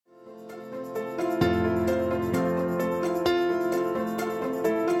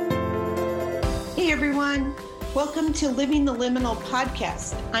Welcome to Living the Liminal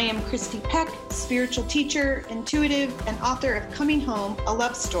podcast. I am Christy Peck, spiritual teacher, intuitive, and author of Coming Home, a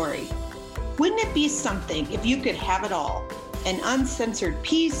Love Story. Wouldn't it be something if you could have it all? An uncensored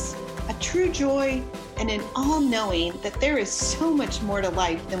peace, a true joy, and an all-knowing that there is so much more to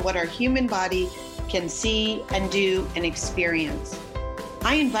life than what our human body can see and do and experience.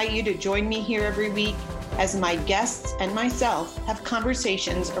 I invite you to join me here every week as my guests and myself have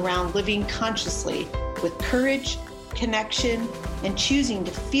conversations around living consciously with courage, connection, and choosing to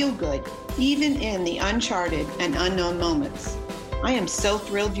feel good, even in the uncharted and unknown moments. I am so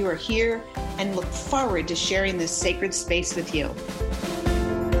thrilled you are here and look forward to sharing this sacred space with you.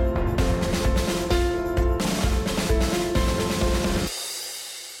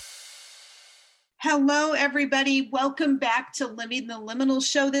 Hello, everybody. Welcome back to Living the Liminal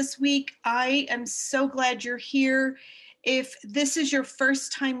show this week. I am so glad you're here. If this is your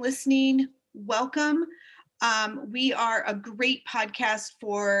first time listening, welcome. We are a great podcast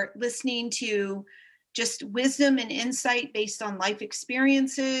for listening to just wisdom and insight based on life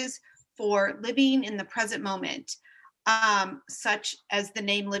experiences for living in the present moment, such as the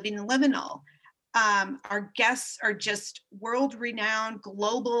name Living the Liminal. Our guests are just world-renowned,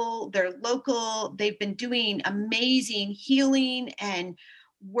 global, they're local. They've been doing amazing healing and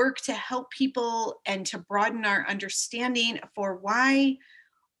work to help people and to broaden our understanding for why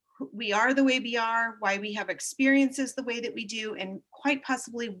we are the way we are, why we have experiences the way that we do, and quite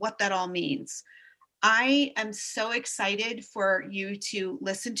possibly what that all means. I am so excited for you to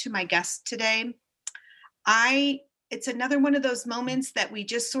listen to my guest today. It's another one of those moments that we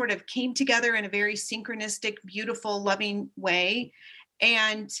just sort of came together in a very synchronistic, beautiful, loving way.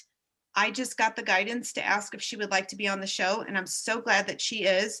 And I just got the guidance to ask if she would like to be on the show. And I'm so glad that she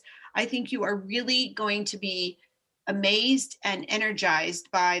is. I think you are really going to be amazed and energized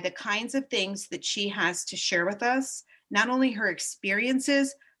by the kinds of things that she has to share with us, not only her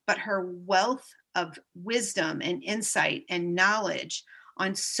experiences, but her wealth of wisdom and insight and knowledge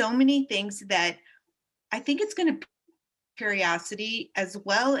on so many things that I think it's going to curiosity as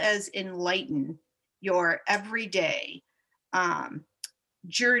well as enlighten your everyday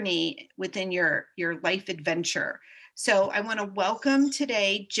journey within your life adventure. So I want to welcome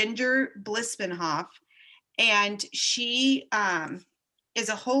today Ginger Blismenhoff. And she is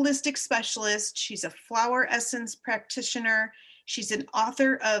a holistic specialist. She's a flower essence practitioner. She's an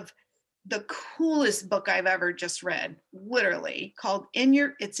author of the coolest book I've ever just read, literally, called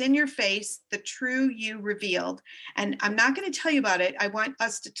It's in Your Face, The True You Revealed. And I'm not going to tell you about it. I want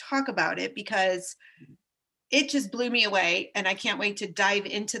us to talk about it because it just blew me away. And I can't wait to dive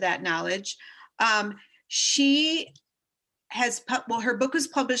into that knowledge. Her book was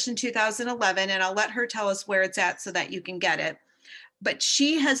published in 2011, and I'll let her tell us where it's at so that you can get it. But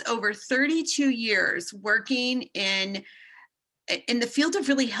she has over 32 years working in the field of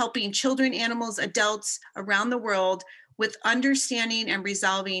really helping children, animals, adults around the world with understanding and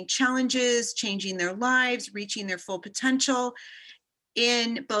resolving challenges, changing their lives, reaching their full potential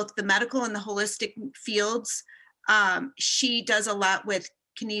in both the medical and the holistic fields. She does a lot with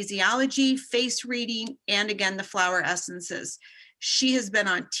kinesiology, face reading, and again, the flower essences. She has been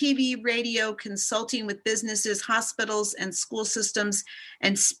on TV, radio, consulting with businesses, hospitals, and school systems,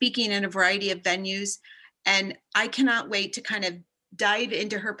 and speaking in a variety of venues. And I cannot wait to kind of dive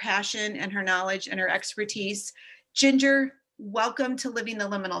into her passion and her knowledge and her expertise. Ginger, welcome to Living the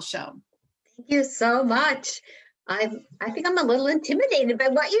Liminal show. Thank you so much. I think I'm a little intimidated by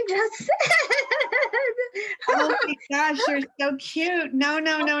what you just said. Oh my gosh, you're so cute. No.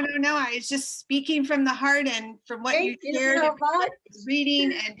 I was just speaking from the heart and from what you shared so and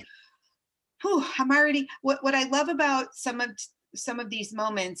reading. And I'm already, what I love about some of these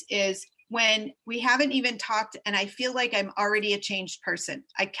moments is when we haven't even talked and I feel like I'm already a changed person.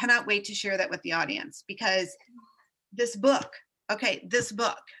 I cannot wait to share that with the audience because this book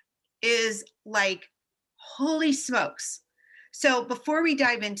is like, holy smokes. So before we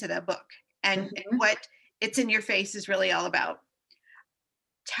dive into the book and what It's in Your Face is really all about,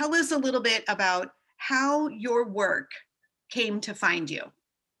 tell us a little bit about how your work came to find you.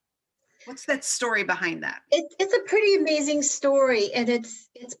 What's that story behind that? It's a pretty amazing story, and it's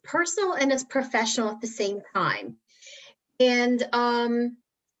personal and it's professional at the same time. And I'll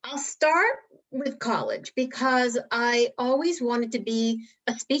start with college because I always wanted to be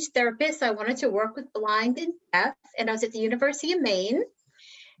a speech therapist. I wanted to work with blind and deaf, and I was at the University of Maine.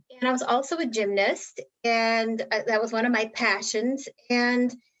 And I was also a gymnast, and that was one of my passions.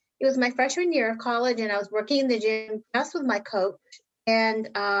 And it was my freshman year of college, and I was working in the gym just with my coach, and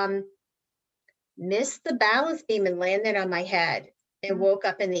missed the balance beam and landed on my head and woke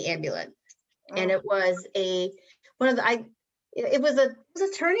up in the ambulance. And Oh. it was it was a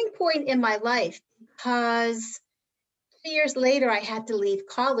turning point in my life because 2 years later, I had to leave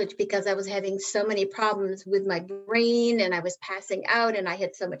college because I was having so many problems with my brain and I was passing out and I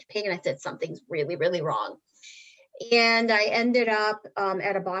had so much pain. I said, something's really, really wrong. And I ended up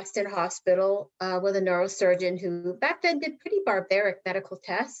at a Boston hospital with a neurosurgeon who back then did pretty barbaric medical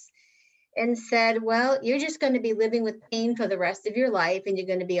tests and said, well, you're just going to be living with pain for the rest of your life and you're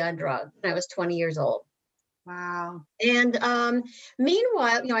going to be on drugs. And I was 20 years old. Wow. And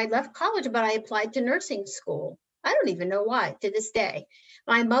meanwhile, I left college, but I applied to nursing school. I don't even know why to this day.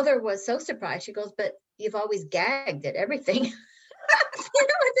 My mother was so surprised. She goes, but you've always gagged at everything. As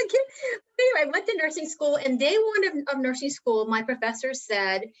a kid. Anyway, I went to nursing school, and day one of nursing school, my professor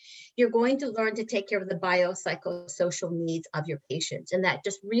said, you're going to learn to take care of the biopsychosocial needs of your patients. And that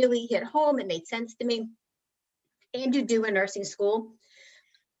just really hit home and made sense to me. And you do in nursing school.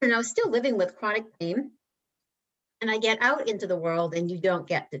 And I was still living with chronic pain. And I get out into the world and you don't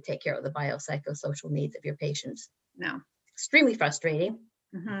get to take care of the biopsychosocial needs of your patients. No. Extremely frustrating.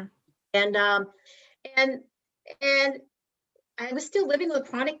 Mm-hmm. And I was still living with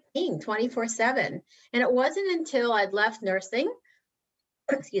chronic pain 24/7. And it wasn't until I'd left nursing,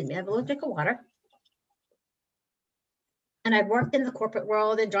 excuse me, I have a little drink of water. And I'd worked in the corporate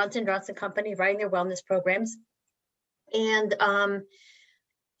world in Johnson & Johnson Company, writing their wellness programs. And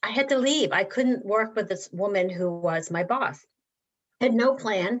I had to leave. I couldn't work with this woman who was my boss. I had no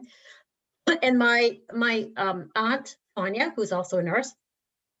plan. And my aunt, Tanya, who's also a nurse,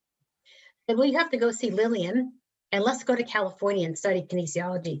 said, well, you have to go see Lillian and let's go to California and study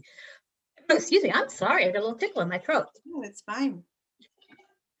kinesiology. Excuse me, I'm sorry. I got a little tickle in my throat. Oh, it's fine.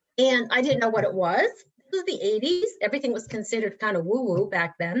 And I didn't know what it was. This was the 80s. Everything was considered kind of woo-woo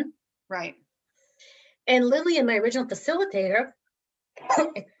back then. Right. And Lillian, my original facilitator,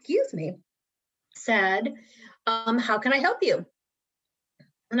 excuse me, said, how can I help you?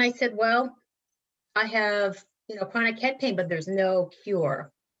 And I said, well, I have, chronic head pain, but there's no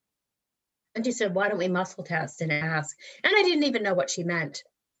cure. And she said, why don't we muscle test and ask? And I didn't even know what she meant.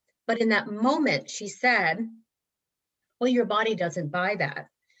 But in that moment, she said, well, your body doesn't buy that.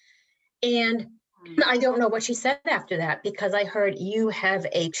 And I don't know what she said after that, because I heard you have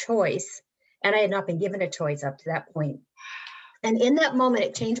a choice. And I had not been given a choice up to that point. And in that moment,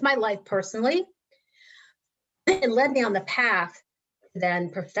 it changed my life personally and led me on the path to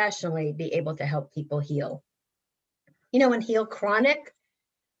then professionally be able to help people heal. And heal chronic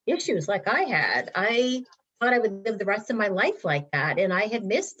issues like I had. I thought I would live the rest of my life like that. And I had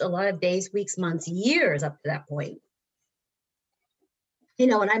missed a lot of days, weeks, months, years up to that point.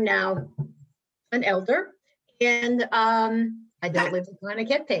 And I'm now an elder and I don't live with chronic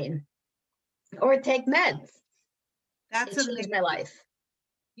head pain or take meds. That's it changed my life.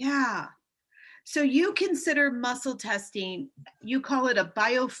 Yeah. So you consider muscle testing, you call it a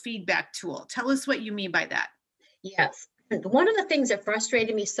biofeedback tool. Tell us what you mean by that. Yes. One of the things that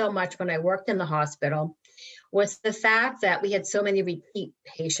frustrated me so much when I worked in the hospital was the fact that we had so many repeat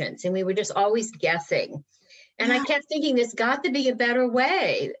patients and we were just always guessing. And I kept thinking there's got to be a better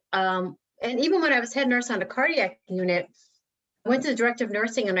way. And even when I was head nurse on a cardiac unit, I went to the director of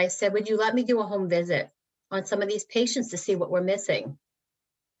nursing and I said, would you let me do a home visit on some of these patients to see what we're missing?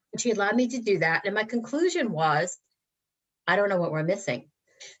 And she allowed me to do that. And my conclusion was, I don't know what we're missing.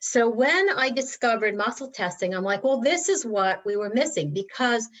 So when I discovered muscle testing, I'm like, well, this is what we were missing,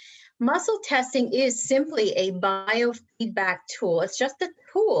 because muscle testing is simply a biofeedback tool. It's just a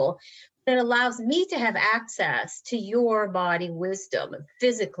tool that allows me to have access to your body wisdom,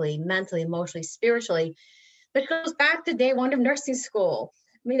 physically, mentally, emotionally, spiritually. But it goes back to day one of nursing school.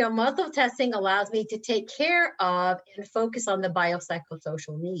 Muscle testing allows me to take care of and focus on the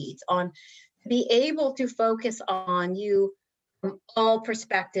biopsychosocial needs, on be able to focus on you from all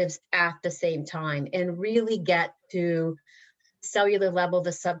perspectives at the same time and really get to cellular level,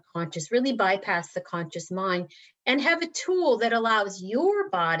 the subconscious, really bypass the conscious mind and have a tool that allows your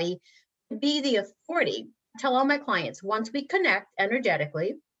body to be the authority. I tell all my clients, once we connect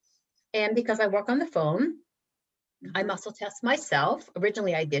energetically, and because I work on the phone, I muscle test myself.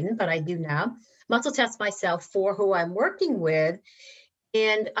 Originally, I didn't, but I do now. Muscle test myself for who I'm working with.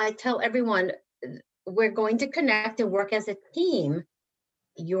 And I tell everyone, we're going to connect and work as a team.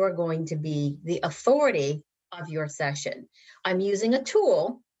 You're going to be the authority of your session. I'm using a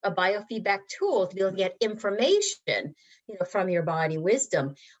tool, a biofeedback tool, to be able to get information, from your body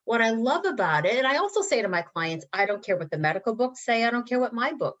wisdom. What I love about it, and I also say to my clients, I don't care what the medical books say. I don't care what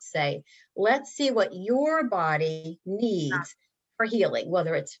my books say. Let's see what your body needs for healing,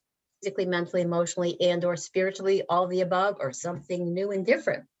 whether it's physically, mentally, emotionally, and or spiritually, all of the above, or something new and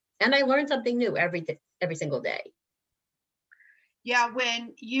different. And I learn something new every single day. Yeah,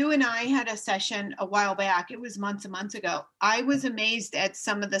 when you and I had a session a while back, it was months and months ago, I was amazed at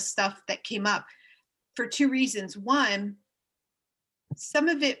some of the stuff that came up for two reasons. One, some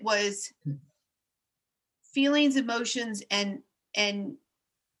of it was feelings, emotions, and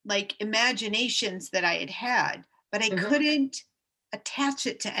like imaginations that I had, but I couldn't attach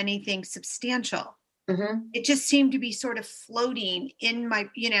it to anything substantial. It just seemed to be sort of floating in my,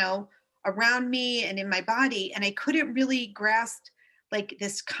 around me and in my body. And I couldn't really grasp like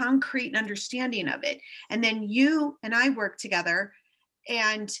this concrete understanding of it. And then you and I worked together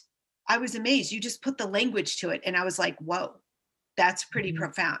and I was amazed. You just put the language to it. And I was like, whoa, that's pretty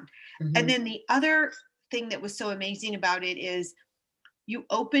profound. And then the other thing that was so amazing about it is you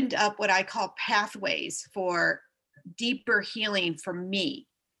opened up what I call pathways for deeper healing for me,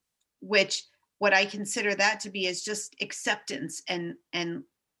 which what I consider that to be is just acceptance and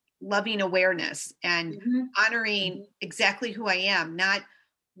loving awareness and honoring exactly who I am, not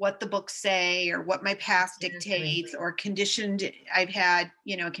what the books say or what my past dictates or conditioning I've had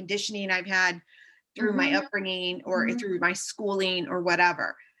through my upbringing or through my schooling or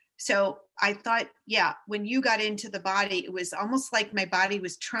whatever. So I thought, yeah, when you got into the body, it was almost like my body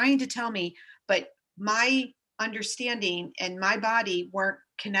was trying to tell me, but my understanding and my body weren't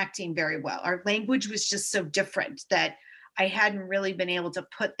connecting very well. Our language was just so different that I hadn't really been able to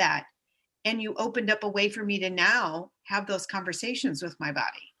put that. And you opened up a way for me to now have those conversations with my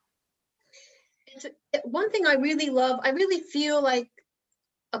body. It's one thing I really love. I really feel like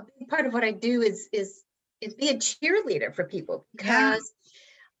a big part of what I do is be a cheerleader for people, because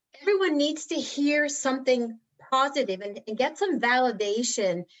everyone needs to hear something positive and get some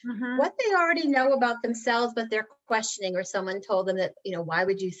validation, what they already know about themselves, but they're questioning, or someone told them that, why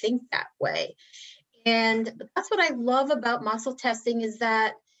would you think that way? And that's what I love about muscle testing, is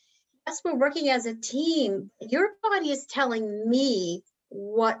that, yes, we're working as a team. Your body is telling me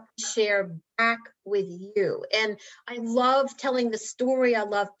what to share back with you. And I love telling the story. I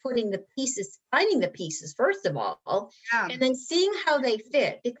love finding the pieces, first of all, and then seeing how they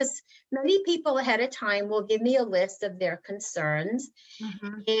fit, because many people ahead of time will give me a list of their concerns.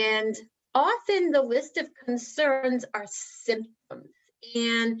 And often the list of concerns are symptoms.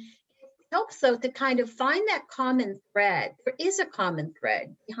 And it helps, though, to kind of find that common thread. There is a common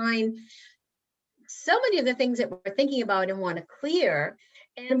thread behind so many of the things that we're thinking about and want to clear.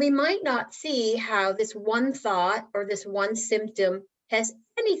 And we might not see how this one thought or this one symptom has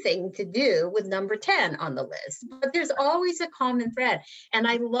anything to do with number 10 on the list, but there's always a common thread. And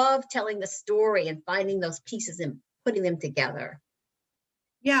I love telling the story and finding those pieces and putting them together.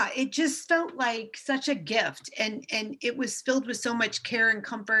 Yeah, it just felt like such a gift, and it was filled with so much care and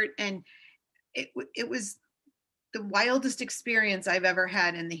comfort, and it was the wildest experience I've ever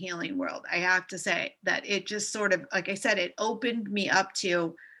had in the healing world. I have to say that it just sort of, like I said, it opened me up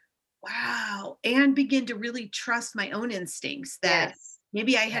to, wow, and begin to really trust my own instincts that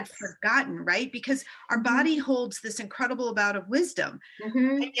maybe I had forgotten, right? Because our body holds this incredible amount of wisdom.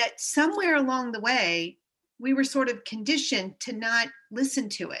 And yet somewhere along the way, we were sort of conditioned to not listen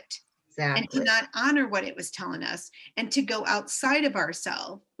to it. And to not honor what it was telling us, and to go outside of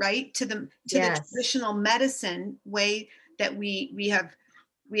ourselves, right? To the traditional medicine way that we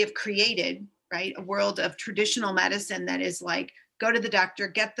have created, right? A world of traditional medicine that is like, go to the doctor,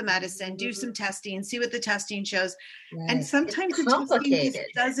 get the medicine, do some testing, see what the testing shows. And sometimes the testing just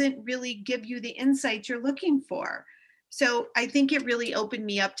doesn't really give you the insights you're looking for. So I think it really opened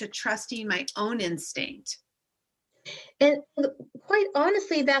me up to trusting my own instinct. And quite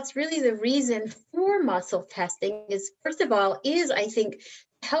honestly, that's really the reason for muscle testing is, first of all, I think,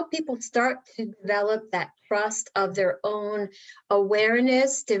 help people start to develop that trust of their own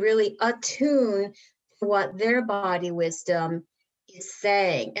awareness, to really attune to what their body wisdom is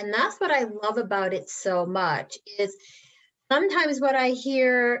saying. And that's what I love about it so much, is sometimes what I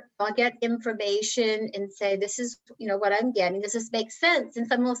hear, I'll get information and say, this is, what I'm getting. Does this make sense? And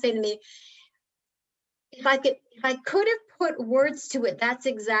someone will say to me, if I could have put words to it, that's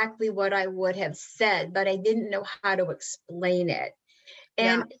exactly what I would have said, but I didn't know how to explain it.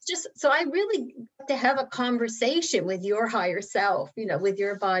 And it's just, so I really got to have a conversation with your higher self, with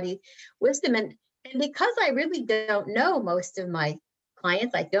your body wisdom. And because I really don't know most of my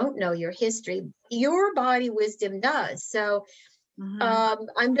clients, I don't know your history, your body wisdom does. So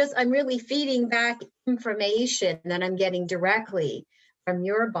I'm really feeding back information that I'm getting directly from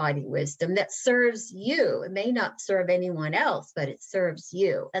your body wisdom that serves you. It may not serve anyone else, but it serves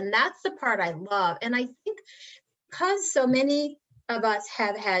you. And that's the part I love. And I think because so many of us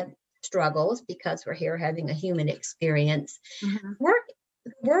have had struggles, because we're here having a human experience, work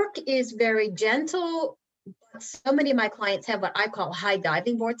work is very gentle. So many of my clients have what I call high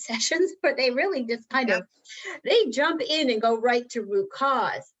diving board sessions, where they really just they jump in and go right to root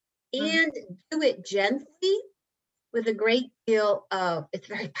cause and do it gently with a great deal of, it's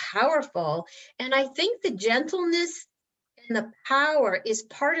very powerful. And I think the gentleness and the power is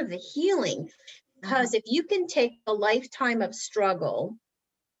part of the healing, because if you can take a lifetime of struggle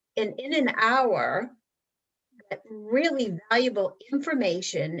and in an hour, get really valuable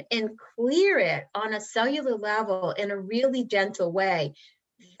information and clear it on a cellular level in a really gentle way,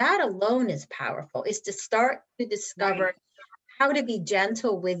 that alone is powerful, is to start to discover how to be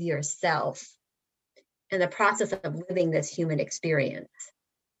gentle with yourself in the process of living this human experience.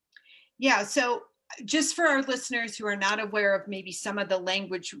 Yeah. So just for our listeners who are not aware of maybe some of the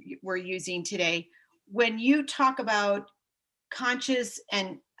language we're using today, when you talk about conscious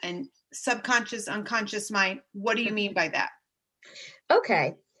and subconscious, unconscious mind, what do you mean by that?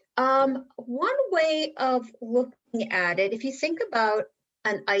 Okay. One way of looking at it, if you think about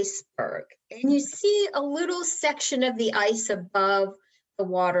an iceberg and you see a little section of the ice above the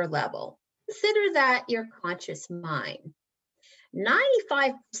water level, consider that your conscious mind.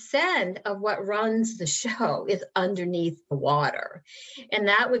 95% of what runs the show is underneath the water, and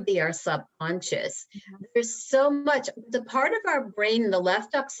that would be our subconscious. There's so much, the part of our brain, the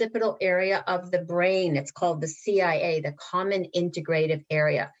left occipital area of the brain, it's called the CIA, the Common Integrative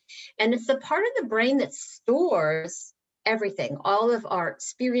Area. And it's the part of the brain that stores everything, all of our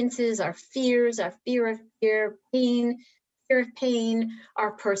experiences, our fears, our fear of fear of pain,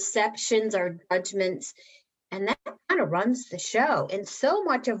 our perceptions, our judgments. And that kind of runs the show. And so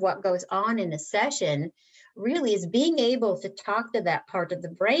much of what goes on in a session really is being able to talk to that part of the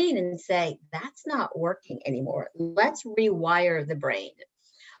brain and say, that's not working anymore. Let's rewire the brain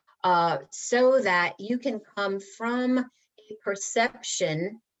so that you can come from a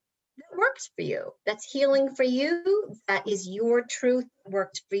perception that works for you, that's healing for you, that is your truth, that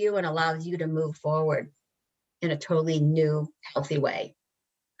works for you and allows you to move forward in a totally new, healthy way.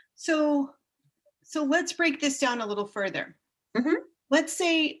 So let's break this down a little further. Let's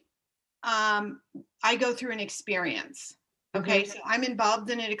say I go through an experience. Okay, so I'm involved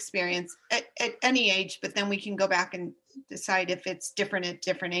in an experience at any age, but then we can go back and decide if it's different at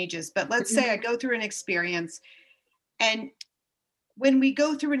different ages. But let's say I go through an experience, and when we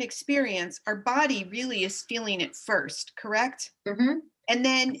go through an experience, our body really is feeling it first, correct? And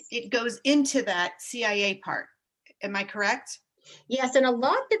then it goes into that CIA part. Am I correct? Yes, and a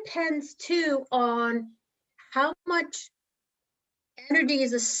lot depends too on how much energy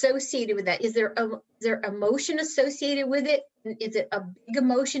is associated with that. Is there emotion associated with it? Is it a big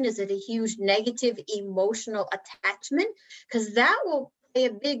emotion? Is it a huge negative emotional attachment? Because that will play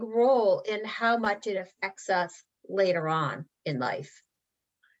a big role in how much it affects us later on in life.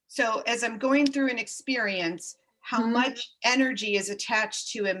 So as I'm going through an experience, how much energy is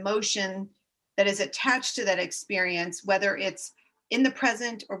attached to emotion that is attached to that experience, whether it's in the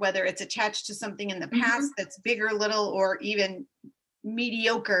present or whether it's attached to something in the past that's bigger, little, or even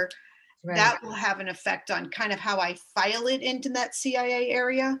mediocre, that will have an effect on kind of how I file it into that CIA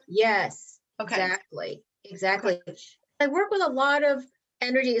area? Yes, okay. Exactly. Okay. I work with a lot of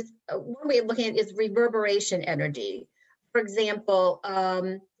energies. One way of looking at it is reverberation energy. For example,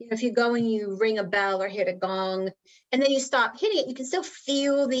 if you go and you ring a bell or hit a gong, and then you stop hitting it, you can still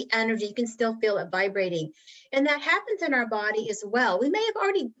feel the energy. You can still feel it vibrating. And that happens in our body as well. We may have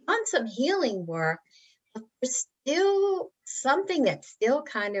already done some healing work, but there's still something that's still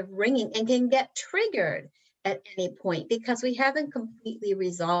kind of ringing and can get triggered at any point because we haven't completely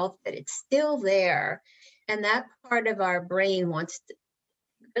resolved it. It's still there. And that part of our brain wants to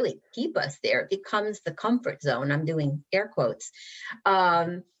really keep us there. It becomes the comfort zone. I'm doing air quotes.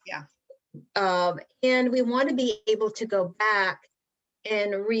 And we want to be able to go back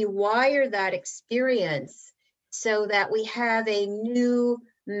and rewire that experience so that we have a new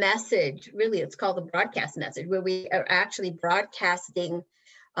message. Really, it's called the broadcast message, where we are actually broadcasting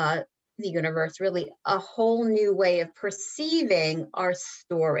the universe, really a whole new way of perceiving our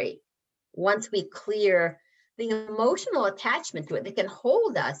story. Once we clear the emotional attachment to it that can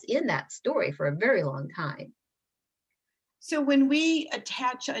hold us in that story for a very long time. So when we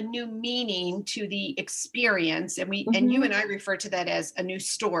attach a new meaning to the experience, and and you and I refer to that as a new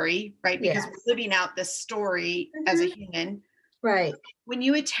story, right? Because we're living out the story as a human. Right. When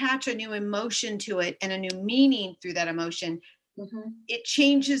you attach a new emotion to it and a new meaning through that emotion, it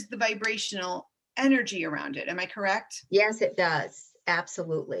changes the vibrational energy around it. Am I correct? Yes, it does.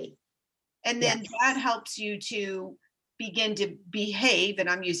 Absolutely. And then that helps you to begin to behave, and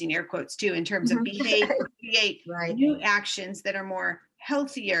I'm using air quotes too, in terms of behave, create new actions that are more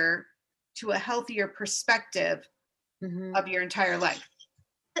healthier to a healthier perspective of your entire life.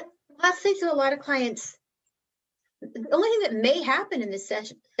 I'll say to a lot of clients, the only thing that may happen in this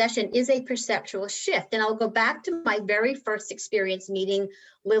session is a perceptual shift. And I'll go back to my very first experience meeting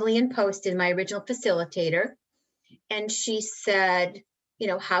Lillian Poston, my original facilitator. And she said, you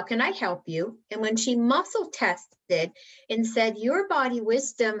know, how can I help you? And when she muscle tested and said, your body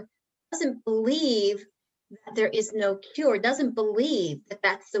wisdom doesn't believe that there is no cure, doesn't believe that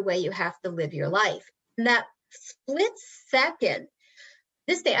that's the way you have to live your life. And that split second,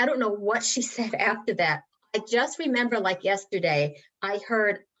 this day, I don't know what she said after that. I just remember like yesterday, I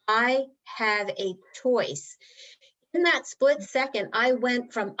heard, I have a choice. In that split second, I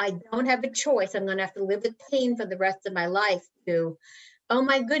went from, I don't have a choice, I'm going to have to live with pain for the rest of my life, to, oh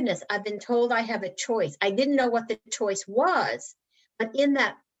my goodness, I've been told I have a choice. I didn't know what the choice was, but in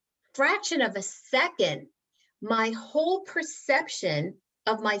that fraction of a second, my whole perception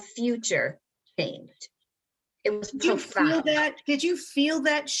of my future changed. It was Did you feel that? Did you feel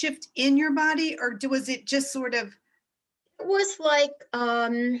that shift in your body, or was it just sort of? It was like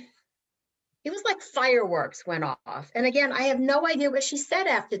fireworks went off. And again, I have no idea what she said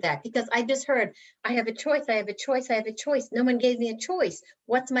after that, because I just heard, I have a choice, I have a choice, I have a choice. No one gave me a choice.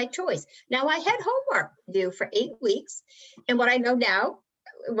 What's my choice? Now I had homework to do for 8 weeks. And what I know now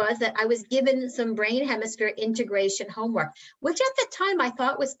was that I was given some brain hemisphere integration homework, which at the time I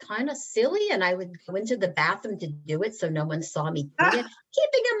thought was kind of silly, and I would go into the bathroom to do it so no one saw me doing it.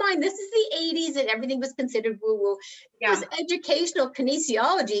 Keeping in mind, this is the 80s and everything was considered woo-woo. It was educational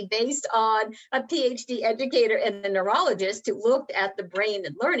kinesiology based on a PhD educator and a neurologist who looked at the brain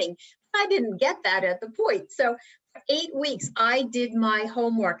and learning. I didn't get that at the point. So for 8 weeks, I did my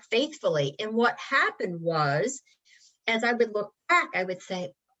homework faithfully. And what happened was, as I would look back, I would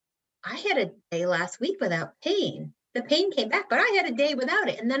say, I had a day last week without pain. The pain came back, but I had a day without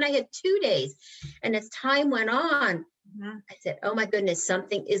it. And then I had 2 days. And as time went on, I said, oh my goodness,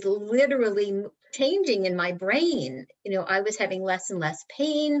 something is literally changing in my brain. You know, I was having less and less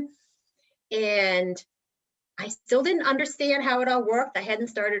pain. And I still didn't understand how it all worked. I hadn't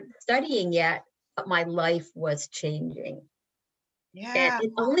started studying yet, but my life was changing. Yeah. And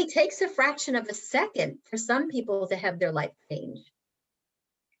it only takes a fraction of a second for some people to have their life change.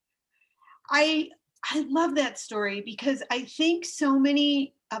 I love that story, because I think so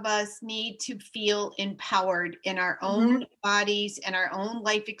many of us need to feel empowered in our own bodies and our own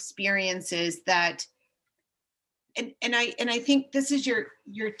life experiences, that and I think this is your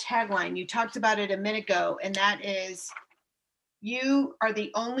tagline. You talked about it a minute ago, and that is, you are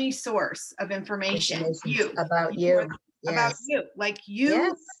the only source of information about you. About you. Like,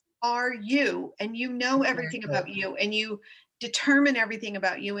 you are you, and you know everything about you, and you determine everything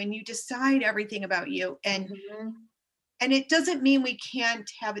about you, and you decide everything about you. And and it doesn't mean we can't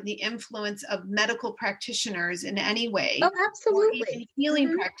have the influence of medical practitioners in any way. Oh, absolutely. Or even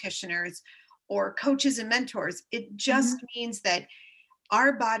healing practitioners or coaches and mentors. It just means that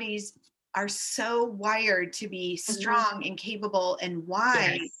our bodies are so wired to be strong and capable and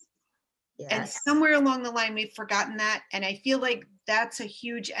wise. And somewhere along the line, we've forgotten that. And I feel like that's a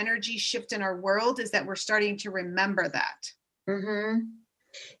huge energy shift in our world, is that we're starting to remember that.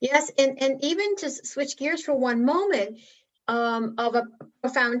 Yes. And even to switch gears for one moment, of a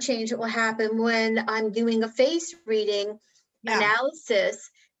profound change that will happen when I'm doing a face reading analysis.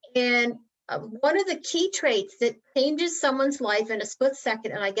 And one of the key traits that changes someone's life in a split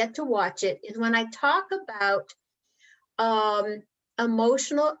second, and I get to watch it, is when I talk about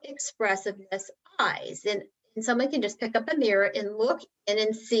emotional expressiveness eyes. And someone can just pick up a mirror and look in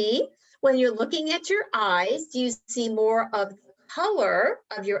and see, when you're looking at your eyes, do you see more of the color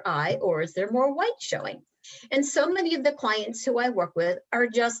of your eye, or is there more white showing? And so many of the clients who I work with are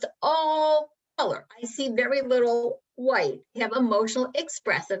just all color. I see very little white. They have emotional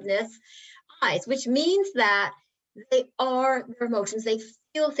expressiveness eyes, which means that they are their emotions. They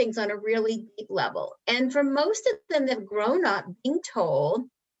feel things on a really deep level. And for most of them, they've grown up being told,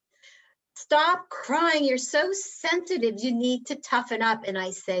 stop crying. You're so sensitive. You need to toughen up. And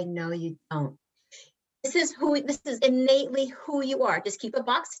I say, no, you don't. This is innately who you are. Just keep a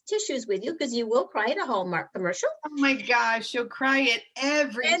box of tissues with you, because you will cry at a Hallmark commercial. Oh my gosh, you'll cry at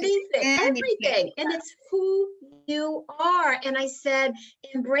everything. Everything. And it's who you are. And I said,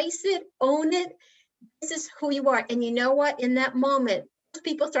 embrace it, own it. This is who you are. And you know what? In that moment,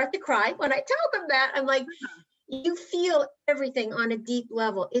 people start to cry. When I tell them that, I'm like, you feel everything on a deep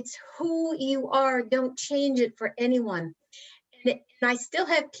level. It's who you are. Don't change it for anyone. And I still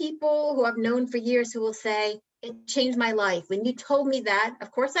have people who I've known for years who will say, it changed my life. When you told me that,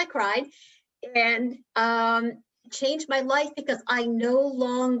 of course I cried. And it changed my life because I no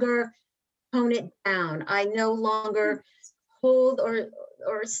longer tone it down. I no longer hold or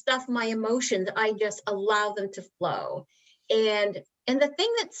stuff my emotions. I just allow them to flow. And the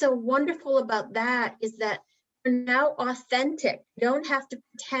thing that's so wonderful about that is that they're now authentic. You don't have to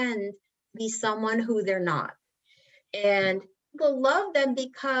pretend to be someone who they're not. And people love them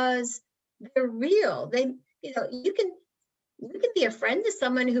because they're real. You can be a friend to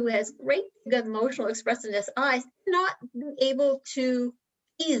someone who has great good emotional expressiveness eyes, not able to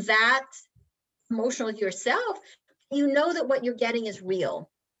be that emotional yourself. You know that what you're getting is real.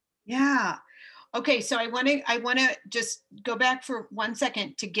 Yeah. Okay, so I want to just go back for 1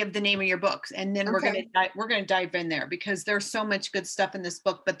 second to give the name of your books, and then we're gonna dive in there because there's so much good stuff in this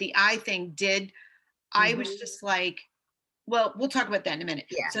book. But the I thing I was just like, well, we'll talk about that in a minute.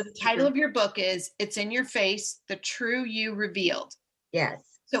 Yes. So the title of your book is "It's in Your Face: The True You Revealed." Yes.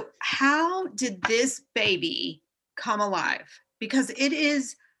 So how did this baby come alive? Because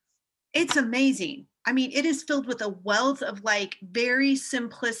it's amazing. I mean, it is filled with a wealth of like very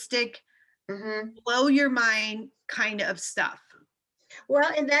simplistic, blow your mind kind of stuff.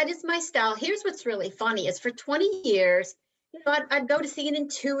 Well, and that is my style. Here's what's really funny is for 20 years, I'd go to see an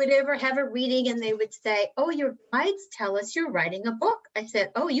intuitive or have a reading and they would say, oh, your guides tell us you're writing a book. I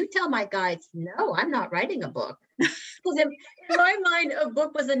said, oh, you tell my guides. No, I'm not writing a book. Because in my mind, a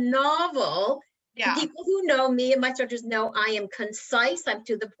book was a novel. Yeah. People who know me and my instructors know I am concise. I'm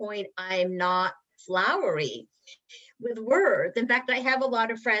to the point. I'm not flowery with words. In fact, I have a lot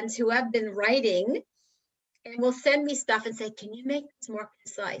of friends who have been writing and will send me stuff and say, can you make this more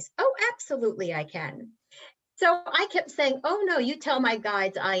concise? Oh, absolutely, I can. So I kept saying, oh, no, you tell my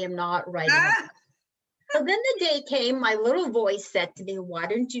guides I am not writing. So then the day came, my little voice said to me, why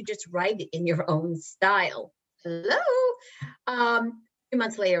don't you just write it in your own style? Hello? 3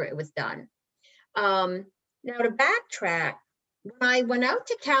 months later, it was done. Now to backtrack, when I went out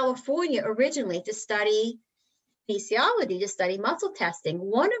to California originally to study kinesiology, to study muscle testing,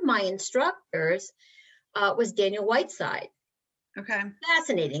 one of my instructors was Daniel Whiteside. Okay.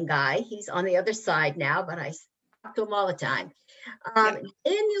 Fascinating guy. He's on the other side now, but I talk to him all the time.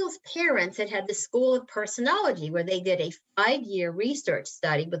 Daniel's parents had the School of Personology, where they did a 5-year research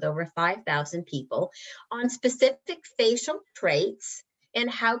study with over 5,000 people on specific facial traits and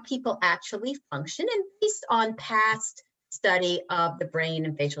how people actually function, and based on past study of the brain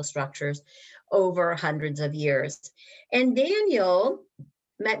and facial structures over hundreds of years. And Daniel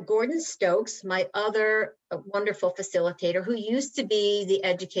met Gordon Stokes, my other wonderful facilitator, who used to be the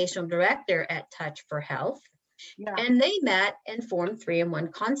educational director at Touch for Health. Yeah. And they met and formed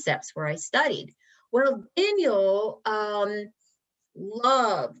 3-in-1 Concepts, where I studied. Well, Daniel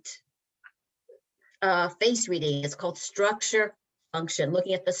loved face reading. It's called structure function,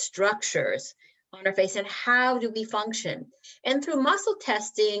 looking at the structures on our face and how do we function. And through muscle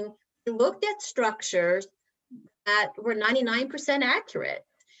testing, we looked at structures that were 99% accurate.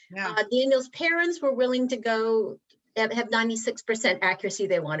 Yeah. Daniel's parents were willing to go have 96% accuracy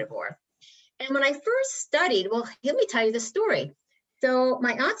they wanted more. And when I first studied, well, let me tell you the story. So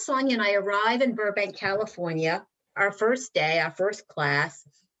my Aunt Sonia and I arrive in Burbank, California, our first day, our first class.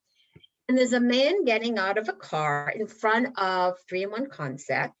 And there's a man getting out of a car in front of 3-in-1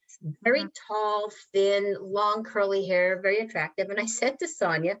 Concepts, very tall, thin, long, curly hair, very attractive. And I said to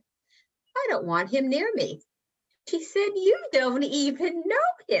Sonia, I don't want him near me. She said, you don't even know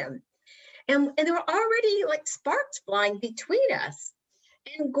him. And there were already like sparks flying between us.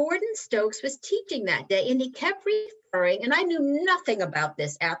 And Gordon Stokes was teaching that day, and he kept referring, and I knew nothing about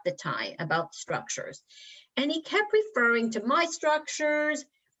this at the time, about structures. And he kept referring to my structures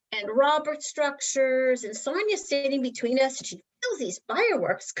and Robert's structures, and Sonia sitting between us, and she feels these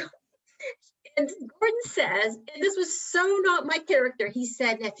fireworks going. And Gordon says, and this was so not my character, he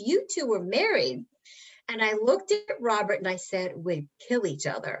said, if you two were married, and I looked at Robert and I said, we'd kill each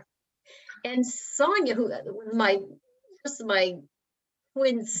other. And Sonia, who was my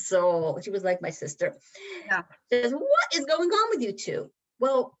twin soul, she was like my sister, says, what is going on with you two?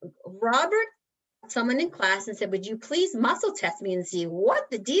 Well, Robert, someone in class, and said, would you please muscle test me and see what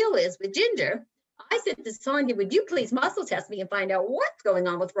the deal is with Ginger? I said to Sonia, would you please muscle test me and find out what's going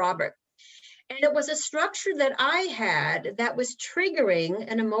on with Robert? And it was a structure that I had that was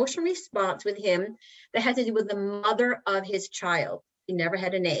triggering an emotional response with him that had to do with the mother of his child. He never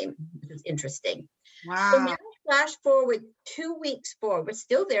had a name, which was interesting. Wow. So now flash forward 2 weeks forward, we're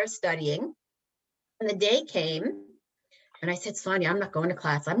still there studying. And the day came, and I said, Sonia, I'm not going to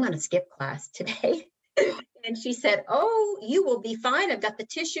class. I'm going to skip class today. And she said, oh, you will be fine. I've got the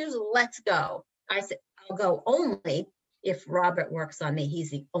tissues. Let's go. I said, I'll go only if Robert works on me.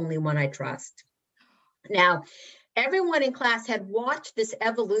 He's the only one I trust. Now, everyone in class had watched this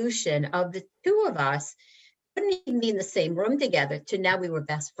evolution of the two of us, couldn't even be in the same room together, to now we were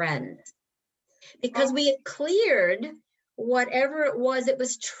best friends. Because we had cleared whatever it was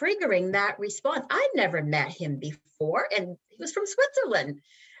triggering that response. I'd never met him before, and he was from Switzerland.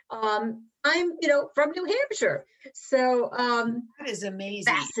 I'm, from New Hampshire. So that is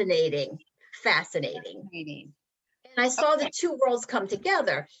amazing. Fascinating. Fascinating. And I saw the two worlds come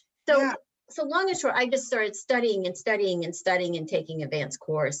together. So long and short, I just started studying and taking advanced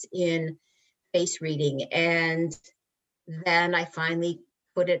course in face reading. And then I finally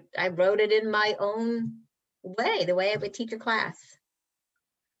I wrote it in my own way, the way I would teach a class.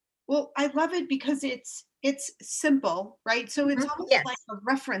 Well, I love it because it's simple, right? So it's almost like a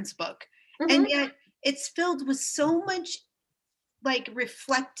reference book. And yet it's filled with so much like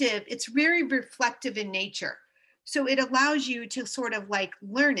reflective, it's very reflective in nature. So it allows you to sort of like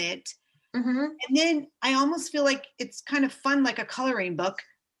learn it. And then I almost feel like it's kind of fun, like a coloring book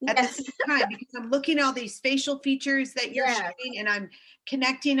at the same time, because I'm looking at all these facial features that you're showing, and I'm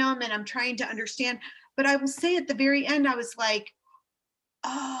connecting them, and I'm trying to understand. But I will say at the very end, I was like,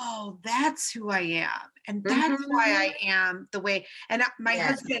 oh, that's who I am. And that's why I am the way. And my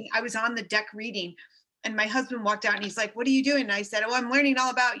husband, I was on the deck reading, and my husband walked out and he's like, what are you doing? And I said, oh, I'm learning all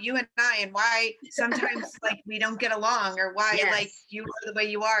about you and I, and why sometimes like we don't get along, or why like you are the way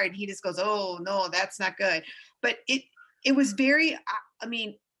you are. And he just goes, oh no, that's not good. But it was very, I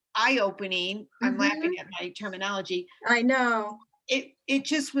mean, eye-opening. I'm laughing at my terminology. I know. It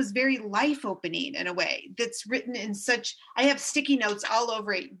just was very life-opening in a way that's written in such, I have sticky notes all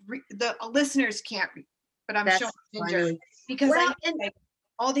over it. The listeners can't read, but I'm showing Ginger because I like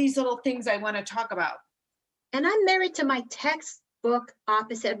all these little things I want to talk about. And I'm married to my textbook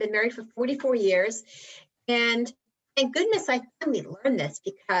opposite. I've been married for 44 years. And thank goodness I finally learned this,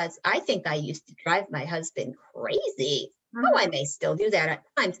 because I think I used to drive my husband crazy. Oh, I may still do that at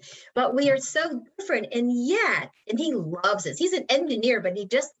times, but we are so different. And he loves this. He's an engineer, but he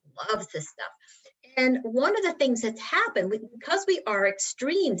just loves this stuff. And one of the things that's happened, because we are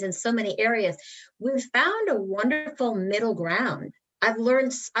extremes in so many areas, we've found a wonderful middle ground. I've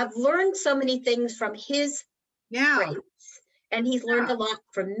learned so many things from his traits, and he's learned a lot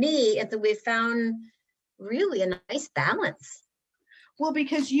from me. And so we've found really a nice balance. Well,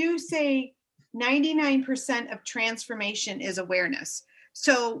 because you say 99% of transformation is awareness.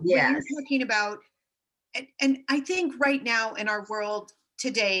 So when you're talking about, and I think right now in our world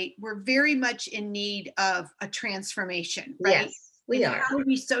today, we're very much in need of a transformation, right? Yes, we are. How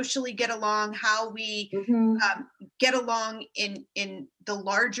we socially get along, how we get along in the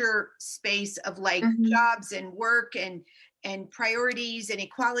larger space of like jobs and work and priorities and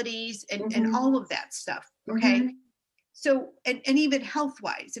equalities and all of that stuff. Okay. So, and even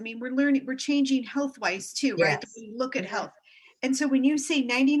health-wise, I mean, we're changing health-wise too, right? We look at health. And so when you say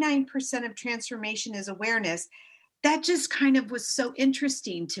 99% of transformation is awareness, that just kind of was so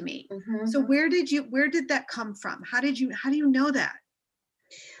interesting to me. So where did that come from? How do you know that?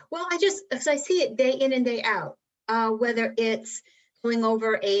 Well, I see it day in and day out, whether it's going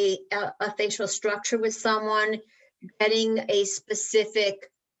over a facial structure with someone, getting a specific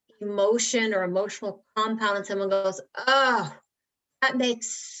emotion or emotional compound, and someone goes, oh, that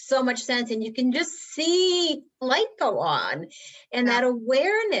makes so much sense. And you can just see light go on, and that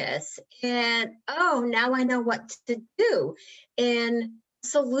awareness, and oh, now I know what to do. And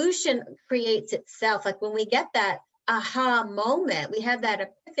solution creates itself. Like when we get that aha moment, we have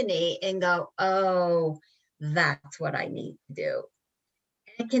that epiphany and go, oh, that's what I need to do.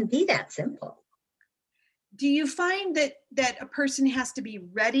 And it can be that simple. Do you find that a person has to be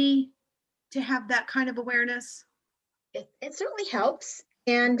ready to have that kind of awareness? It certainly helps.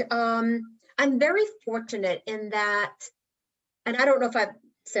 And I'm very fortunate in that, and I don't know if I've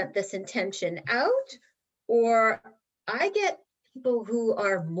sent this intention out, or I get people who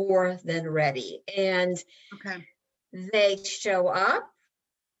are more than ready, and they show up,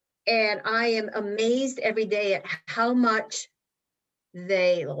 and I am amazed every day at how much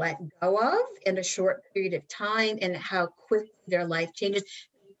they let go of in a short period of time, and how quick their life changes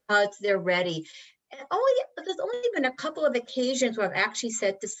because they're ready. And there's only been a couple of occasions where I've actually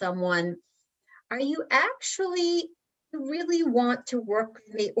said to someone, are you actually really want to work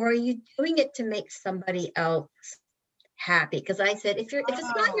with me, or are you doing it to make somebody else happy? Because I said, if it's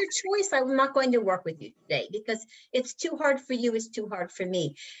not your choice, I'm not going to work with you today, because it's too hard for you, it's too hard for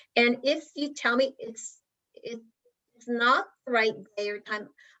me. And if you tell me it's not the right day or time,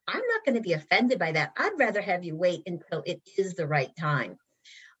 I'm not going to be offended by that. I'd rather have you wait until it is the right time.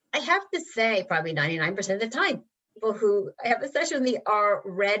 I have to say, probably 99% of the time, people who have a session with me are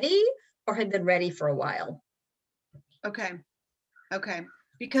ready, or had been ready for a while. Okay. Okay.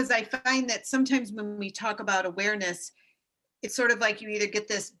 Because I find that sometimes when we talk about awareness, it's sort of like you either get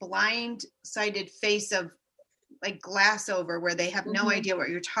this blind-sided face of like glass over where they have no idea what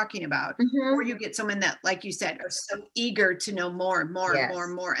you're talking about, or you get someone that, like you said, are so eager to know more and more and more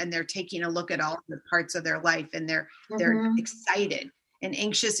and more, and they're taking a look at all the parts of their life, and they're excited and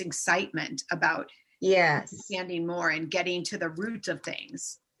anxious excitement about understanding more and getting to the root of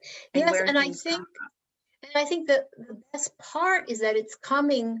things. And I think that the best part is that it's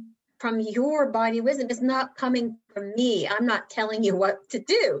coming from your body wisdom. It's not coming from me. I'm not telling you what to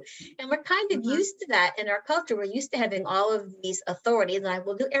do. And we're kind of used to that in our culture. We're used to having all of these authorities, and I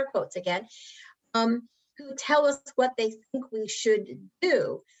will do air quotes again, who tell us what they think we should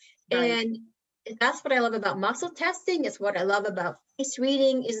do. Right. And that's what I love about muscle testing. It's what I love about face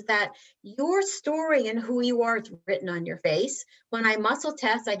reading, is that your story and who you are is written on your face. When I muscle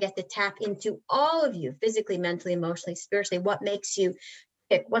test, I get to tap into all of you, physically, mentally, emotionally, spiritually, what makes you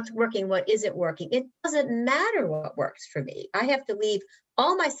pick, what's working, what isn't working. It doesn't matter what works for me. I have to leave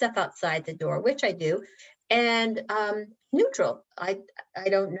all my stuff outside the door, which I do, and neutral. I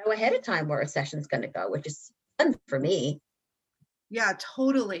don't know ahead of time where a session's going to go, which is fun for me. Yeah,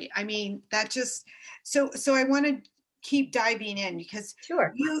 totally. I mean, that just, so I want to keep diving in, because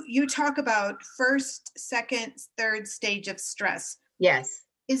you talk about first, second, third stage of stress. Yes.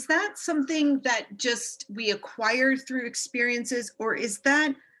 Is that something that just we acquire through experiences, or is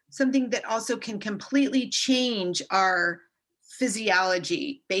that something that also can completely change our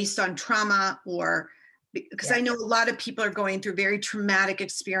physiology based on trauma? Or because I know a lot of people are going through very traumatic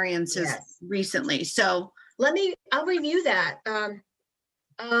experiences recently. So I'll review that. And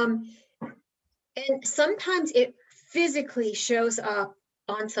sometimes it physically shows up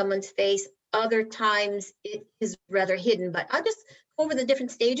on someone's face. Other times it is rather hidden, but I'll just go over the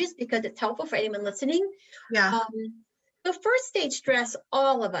different stages because it's helpful for anyone listening. Yeah. The first stage stress,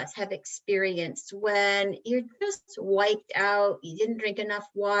 all of us have experienced when you're just wiped out. You didn't drink enough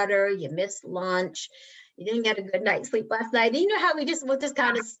water. You missed lunch. You didn't get a good night's sleep last night. You know how we'll just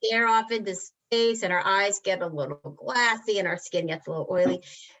kind of stare off into space, and our eyes get a little glassy and our skin gets a little oily.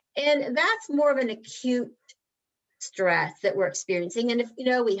 And that's more of an acute stress that we're experiencing. And if,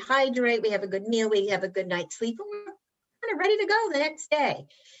 we hydrate, we have a good meal, we have a good night's sleep, and we're kind of ready to go the next day.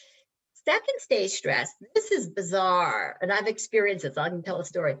 Second stage stress, this is bizarre, and I've experienced this. I can tell a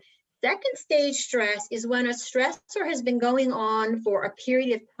story. Second stage stress is when a stressor has been going on for a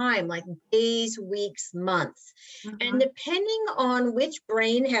period of time, like days, weeks, months. And depending on which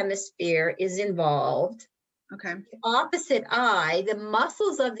brain hemisphere is involved, the opposite eye, the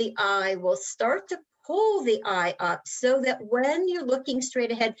muscles of the eye will start to pull the eye up, so that when you're looking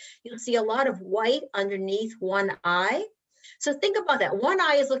straight ahead, you'll see a lot of white underneath one eye. So think about that. One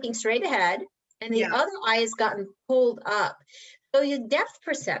eye is looking straight ahead, and the other eye has gotten pulled up. So your depth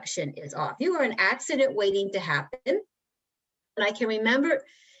perception is off. You are an accident waiting to happen. And I can remember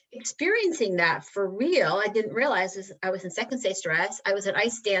experiencing that for real. I didn't realize this. I was in second stage stress. I was an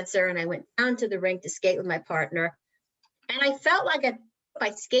ice dancer, and I went down to the rink to skate with my partner. And I felt like I put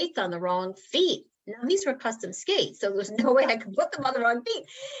my skates on the wrong feet. Now, these were custom skates, so there was no way I could put them on the wrong feet.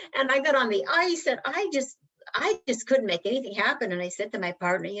 And I got on the ice, and I just couldn't make anything happen. And I said to my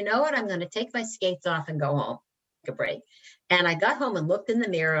partner, you know what? I'm going to take my skates off and go home, take a break. And I got home and looked in the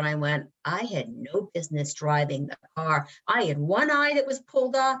mirror, and I went, I had no business driving the car. I had one eye that was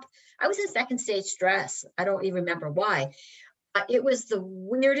pulled up. I was in second stage stress. I don't even remember why. It was the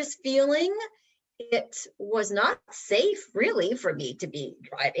weirdest feeling. It was not safe, really, for me to be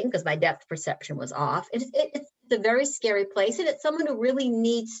driving because my depth perception was off. It's a very scary place, and it's someone who really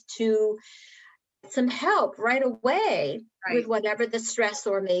needs to get some help right away with whatever the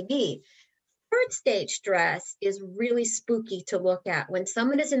stressor may be. Third stage stress is really spooky to look at. When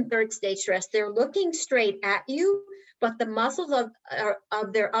someone is in third stage stress, they're looking straight at you, but the muscles of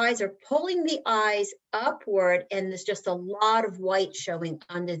their eyes are pulling the eyes upward, and there's just a lot of white showing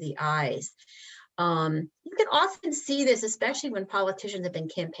under the eyes. You can often see this, especially when politicians have been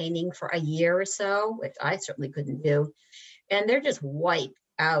campaigning for a year or so, which I certainly couldn't do, and they're just wiped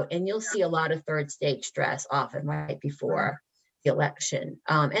out. And you'll see a lot of third stage stress often right before the election.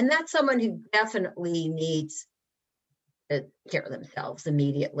 And that's someone who definitely needs to take care of themselves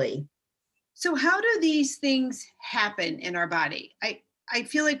immediately. So how do these things happen in our body? I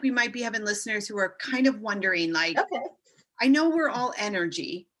feel like we might be having listeners who are kind of wondering, like, I know we're all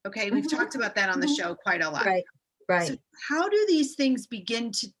energy. Okay. We've talked about that on the show quite a lot. Right. So how do these things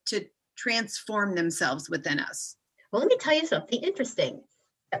begin to transform themselves within us? Well, let me tell you something interesting.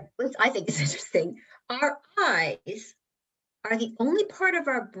 I think it's interesting. Our eyes are the only part of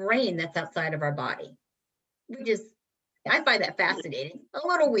our brain that's outside of our body, which is, I find that fascinating. A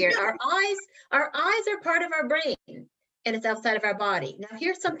little weird. Our eyes are part of our brain, and it's outside of our body. Now,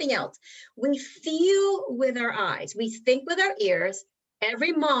 here's something else. We feel with our eyes. We think with our ears.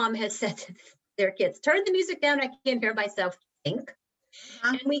 Every mom has said to their kids, turn the music down. I can't hear myself think.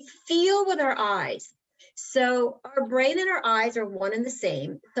 And we feel with our eyes. So our brain and our eyes are one and the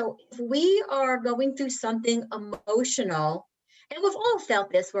same. So if we are going through something emotional, and we've all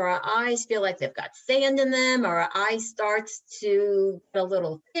felt this, where our eyes feel like they've got sand in them, or our eye starts to get a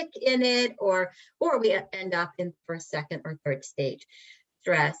little thick in it, or we end up in for a second or third stage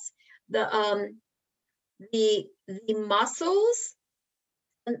stress. The muscles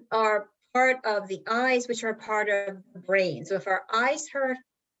are part of the eyes, which are part of the brain. So if our eyes hurt,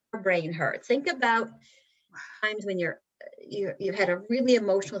 our brain hurts. Think about times when you've had a really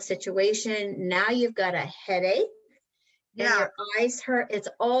emotional situation. Now you've got a headache. And your eyes hurt. It's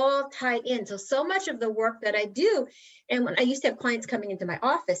all tied in. So much of the work that I do, and when I used to have clients coming into my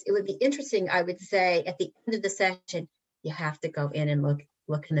office, it would be interesting. I would say at the end of the session, you have to go in and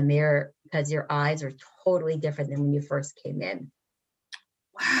look in the mirror, because your eyes are totally different than when you first came in.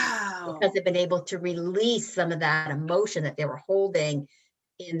 Wow. Because they've been able to release some of that emotion that they were holding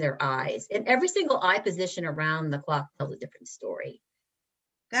in their eyes. And every single eye position around the clock tells a different story.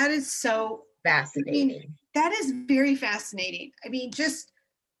 That is so fascinating. I mean, that is very fascinating. I mean, just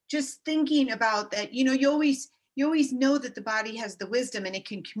thinking about that, you always know that the body has the wisdom and it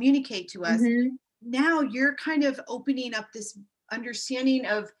can communicate to us. Mm-hmm. Now you're kind of opening up this understanding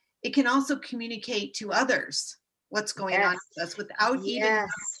of it can also communicate to others what's going on with us without even having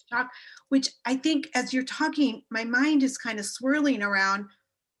to talk, which I think as you're talking, my mind is kind of swirling around.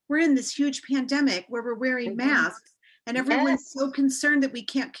 We're in this huge pandemic where we're wearing masks and everyone's so concerned that we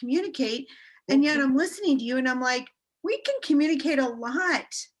can't communicate. And yet I'm listening to you and I'm like, we can communicate a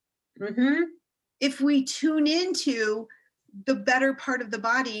lot if we tune into the better part of the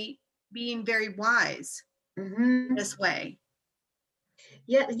body being very wise in this way.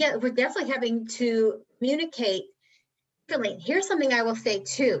 Yeah, we're definitely having to communicate differently. Here's something I will say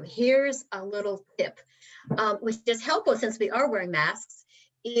too. Here's a little tip, which is helpful since we are wearing masks,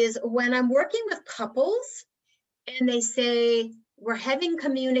 is when I'm working with couples and they say, we're having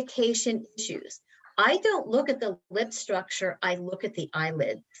communication issues, I don't look at the lip structure, I look at the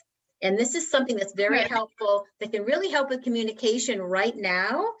eyelids. And this is something that's very helpful, that can really help with communication right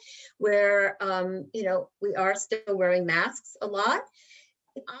now, where, we are still wearing masks a lot.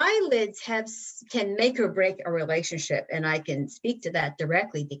 Eyelids can make or break a relationship. And I can speak to that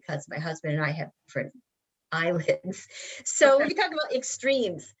directly because my husband and I have different eyelids. So we talk about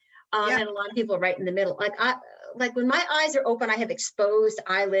extremes. And a lot of people are right in the middle. Like when my eyes are open, I have exposed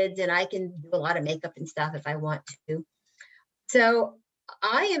eyelids and I can do a lot of makeup and stuff if I want to. So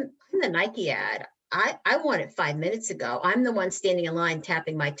I'm the Nike ad. I want it 5 minutes ago. I'm the one standing in line,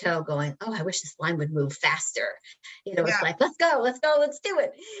 tapping my toe going, oh, I wish this line would move faster. It's like, let's go, let's do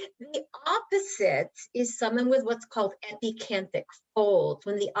it. The opposite is someone with what's called epicanthic folds,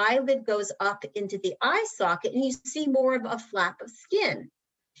 when the eyelid goes up into the eye socket and you see more of a flap of skin.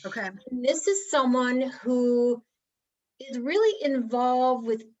 Okay. And this is someone who is really involved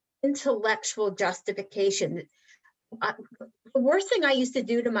with intellectual justification. The worst thing I used to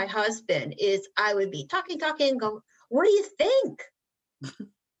do to my husband is I would be talking and go, what do you think?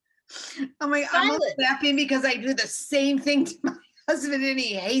 I'm laughing because I do the same thing to my husband and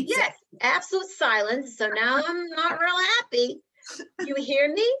he hates it. Absolute silence. So now I'm not real happy. You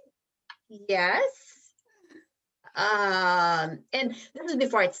hear me? Yes. And this was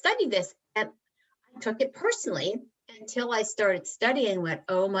before I'd studied this, and I took it personally until I started studying and went,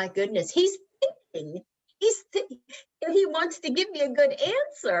 oh my goodness, he's thinking. And he wants to give me a good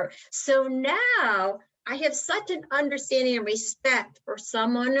answer. So now I have such an understanding and respect for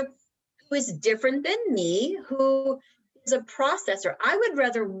someone who is different than me, who is a processor. I would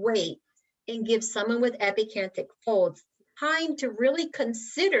rather wait and give someone with epicanthic folds time to really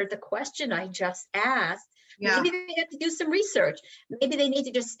consider the question I just asked. Maybe they have to do some research. Maybe they need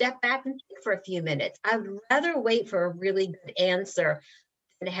to just step back and think for a few minutes. I would rather wait for a really good answer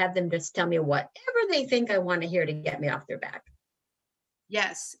and have them just tell me whatever they think I want to hear to get me off their back.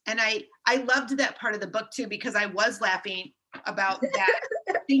 Yes. And I loved that part of the book too, because I was laughing about that,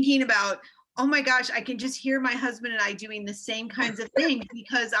 thinking about, oh my gosh, I can just hear my husband and I doing the same kinds of things,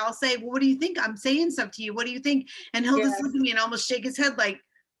 because I'll say, well, what do you think? I'm saying stuff to you. What do you think? And he'll just look at me and almost shake his head like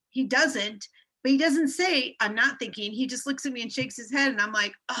he doesn't, but he doesn't say, I'm not thinking. He just looks at me and shakes his head. And I'm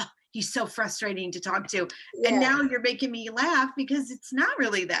like, oh, he's so frustrating to talk to. Yeah. And now you're making me laugh because it's not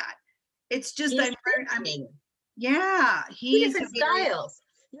really that. It's just, Yeah, Two he's different very, styles.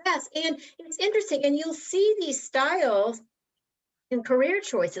 Yes, and it's interesting, and you'll see these styles in career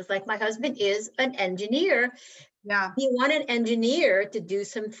choices. Like my husband is an engineer. yeah, You want an engineer to do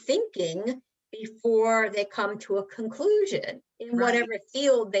some thinking before they come to a conclusion in right. whatever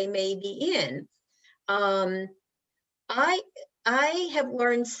field they may be in. Um, I I have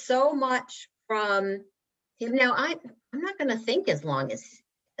learned so much from him. Now I'm not going to think as long as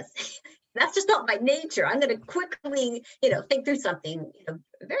that's just not my nature. I'm going to quickly, think through something,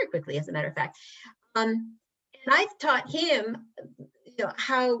 very quickly, as a matter of fact. And I've taught him,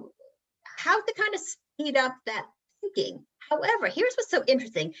 how to kind of speed up that thinking. However, here's what's so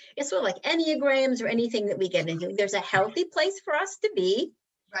interesting. It's sort of like Enneagrams or anything that we get into. There's a healthy place for us to be,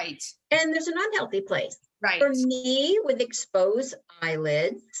 Right, and there's an unhealthy place. right. For me, with exposed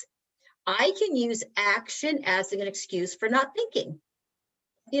eyelids, I can use action as an excuse for not thinking.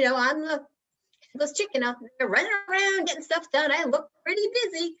 I'm this chicken out there running around getting stuff done. I look pretty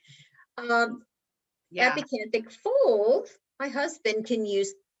busy. Yeah, Epicanthic fold, my husband can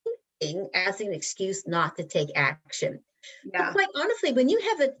use thinking as an excuse not to take action. But yeah, quite honestly, when you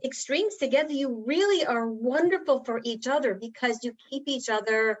have the extremes together, you really are wonderful for each other because you keep each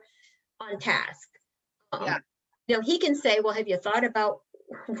other on task. yeah. He can say, well, have you thought about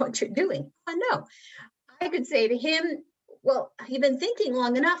what you're doing? No. I could say to him, well, you've been thinking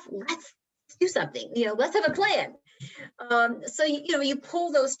long enough. Let's do something. Let's have a plan. So you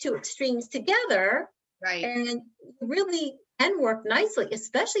pull those two extremes together, Right. and you really can work nicely,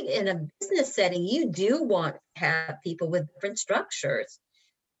 especially in a business setting. You do want to have people with different structures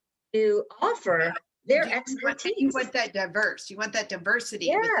to offer their expertise. You want that diverse. You want that diversity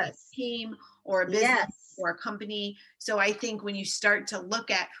Yes. within a team or a business Yes. or a company. So I think when you start to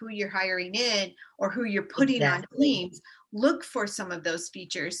look at who you're hiring in or who you're putting on teams, look for some of those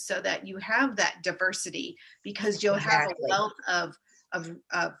features so that you have that diversity, because you'll have a wealth of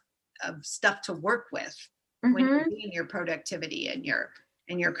stuff to work with when you're doing your productivity and your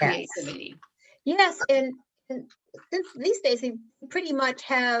creativity. Yes, and since these days we pretty much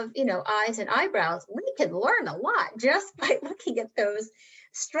have, eyes and eyebrows, we can learn a lot just by looking at those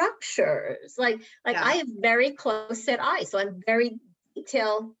structures. Like Yeah. I have very close set eyes, so I'm very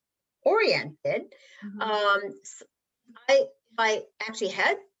detail oriented. If I actually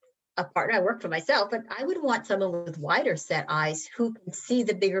had a partner, I work for myself, but I would want someone with wider set eyes who can see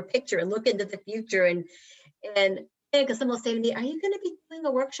the bigger picture and look into the future. And because someone will say to me, are you going to be doing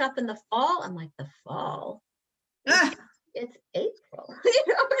a workshop in the fall? I'm like, the fall? It's April.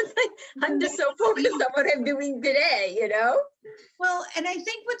 It's like, I'm just so focused on what I'm doing today, Well, and I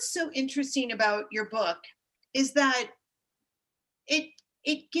think what's so interesting about your book is that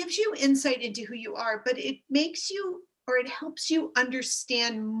it gives you insight into who you are, but it makes you, or it helps you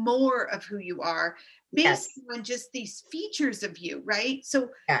understand more of who you are based on just these features of you, right? So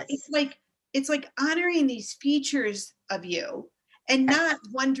it's like honoring these features of you and not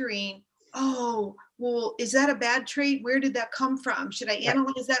wondering, oh, well, is that a bad trait? Where did that come from? Should I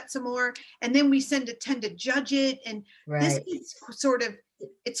analyze that some more? And then we tend to judge it. And this is sort of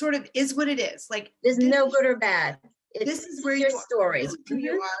is what it is. Like, there's no good or bad. This is where your story. This is who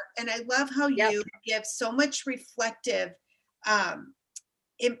you are. And I love how you give so much reflective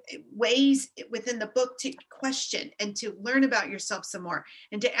ways within the book to question and to learn about yourself some more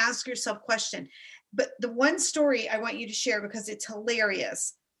and to ask yourself questions. But the one story I want you to share, because it's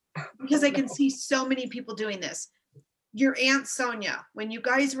hilarious, because I can see so many people doing this. Your Aunt Sonia, when you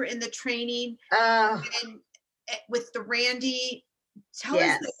guys were in the training and with the Randy, tell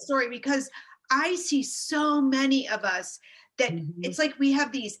us that story, because I see so many of us that it's like we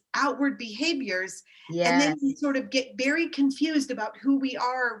have these outward behaviors and then we sort of get very confused about who we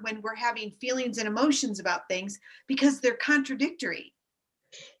are when we're having feelings and emotions about things because they're contradictory.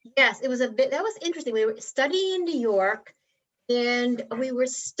 Yes, it was that was interesting. We were studying in New York and we were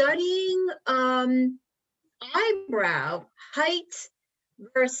studying eyebrow height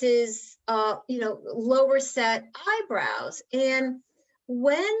versus lower set eyebrows. And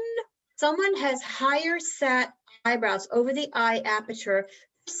when someone has higher set eyebrows over the eye aperture,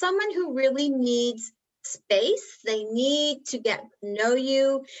 someone who really needs space, they need to get to know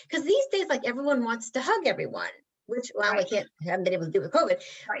you, because these days, like, everyone wants to hug everyone, which I haven't been able to do with COVID.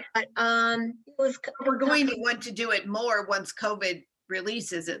 But we're going to want to do it more once COVID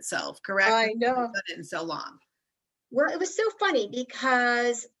releases itself, correct? I know. We've done it in so long. Well, it was so funny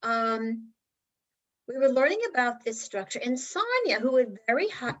because we were learning about this structure, and Sonia, who had very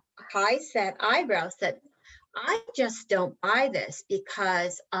high set eyebrows, said, I just don't buy this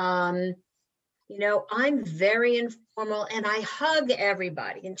because, I'm very informal and I hug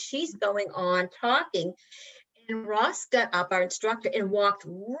everybody. And she's going on talking. And Ross got up, our instructor, and walked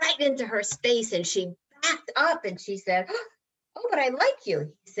right into her space. And she backed up and she said, "Oh, but I like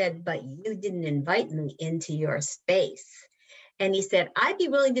you." He said, "But you didn't invite me into your space." And he said, "I'd be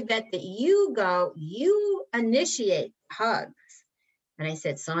willing to bet that you initiate hugs." And I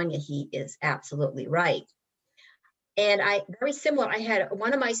said, "Sonia, he is absolutely right." And very similar, I had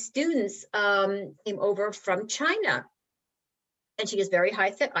one of my students came over from China, and she has very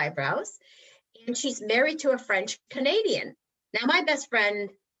high set eyebrows, and she's married to a French Canadian. Now, my best friend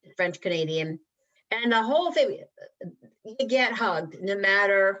is French Canadian, and the whole thing, you get hugged no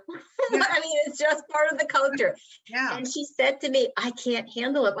matter what. I mean, it's just part of the culture. Yeah. And she said to me, "I can't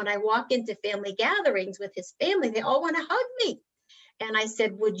handle it. When I walk into family gatherings with his family, they all want to hug me." And I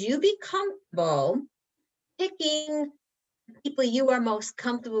said, "Would you be comfortable picking people you are most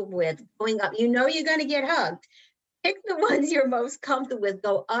comfortable with going up? You know you're going to get hugged. Pick the ones you're most comfortable with,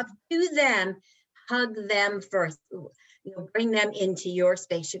 go up to them, hug them first, bring them into your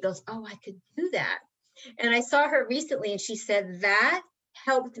space." She goes, "Oh, I could do that." And I saw her recently, and she said that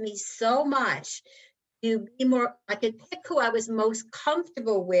helped me so much to be more, I could pick who I was most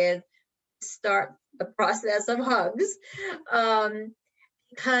comfortable with, start the process of hugs,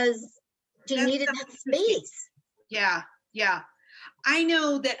 because she needed that space. Yeah. Yeah. I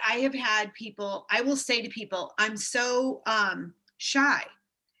know that I have had people, I will say to people, "I'm so shy."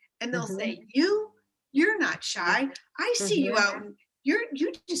 And they'll say, you're not shy. I see you out and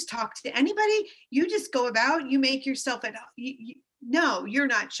you just talk to anybody. You just go about, you make yourself no, you're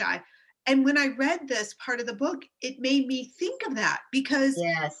not shy. And when I read this part of the book, it made me think of that, because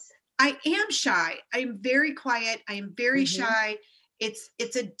Yes. I am shy. I'm very quiet. I am very shy.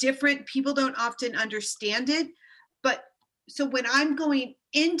 It's a different, people don't often understand it. But so when I'm going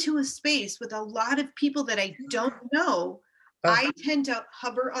into a space with a lot of people that I don't know, I tend to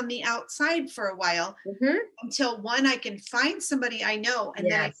hover on the outside for a while until one, I can find somebody I know, and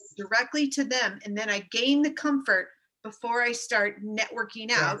then I go directly to them, and then I gain the comfort before I start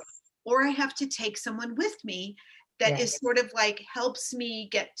networking out, or I have to take someone with me that is sort of like helps me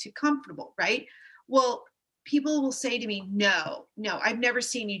get to comfortable, right? Well, people will say to me, no, I've never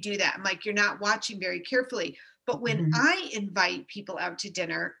seen you do that. I'm like, you're not watching very carefully. But when I invite people out to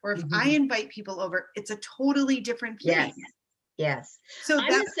dinner, or if I invite people over, it's a totally different thing. Yes. So I'm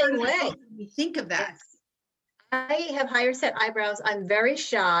that's the same way. We think of that. Yes. I have higher set eyebrows. I'm very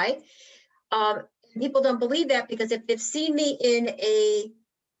shy. People don't believe that, because if they've seen me in a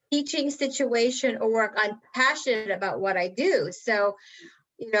teaching situation or work, I'm passionate about what I do. So,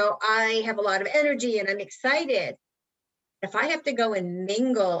 I have a lot of energy and I'm excited. If I have to go and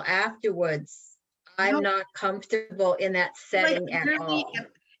mingle afterwards, I'm not comfortable in that setting at all.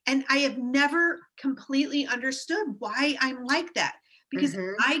 And I have never completely understood why I'm like that, because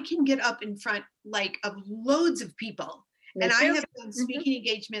I can get up in front of loads of people. And I have done speaking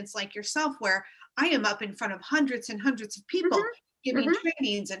engagements like yourself, where I am up in front of hundreds and hundreds of people giving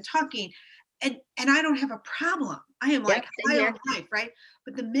trainings and talking. And I don't have a problem. I am like high on life, right?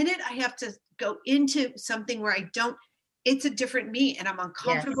 But the minute I have to go into something where it's a different me, and I'm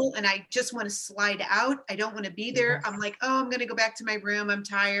uncomfortable and I just want to slide out. I don't want to be there. I'm like, oh, I'm going to go back to my room. I'm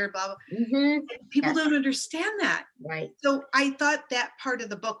tired, blah, blah. People don't understand that. Right. So I thought that part of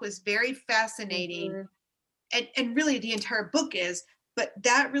the book was very fascinating. And really the entire book is, but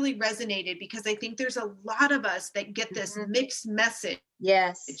that really resonated, because I think there's a lot of us that get this mixed message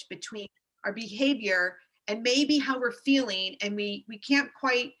between our behavior and maybe how we're feeling. And we can't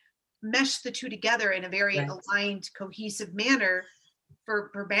quite mesh the two together in a very aligned, cohesive manner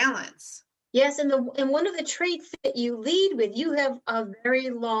for balance. Yes, and one of the traits that you lead with, you have a very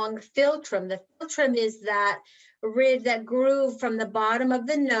long philtrum. The philtrum is that ridge, that groove from the bottom of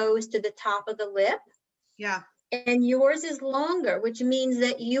the nose to the top of the lip. Yeah. And yours is longer, which means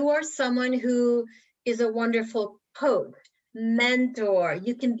that you are someone who is a wonderful coach, mentor.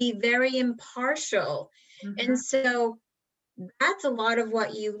 You can be very impartial. And so that's a lot of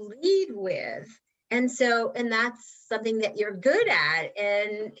what you lead with. And that's something that you're good at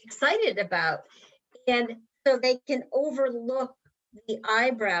and excited about. And so they can overlook the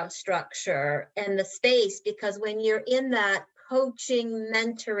eyebrow structure and the space, because when you're in that coaching,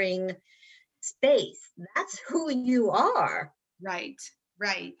 mentoring space, that's who you are. Right.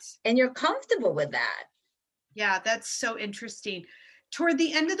 And you're comfortable with that. Yeah, that's so interesting. Toward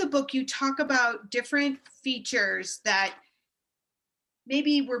the end of the book, you talk about different features that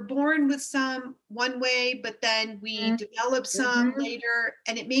maybe we're born with some one way, but then we develop some later.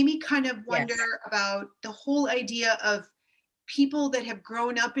 And it made me kind of wonder about the whole idea of people that have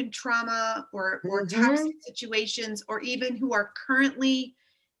grown up in trauma or toxic situations, or even who are currently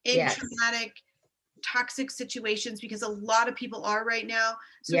in traumatic toxic situations, because a lot of people are right now.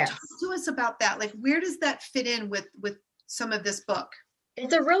 So Yes. talk to us about that. Like, where does that fit in with some of this book?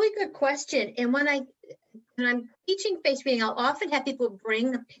 It's a really good question. And when I'm teaching face reading, I'll often have people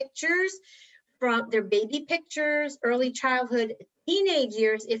bring the pictures from their baby pictures, early childhood, teenage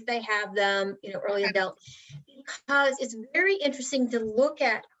years, if they have them, early adult, because it's very interesting to look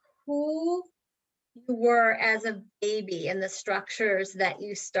at who you were as a baby and the structures that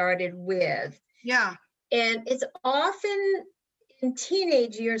you started with. Yeah. And it's often in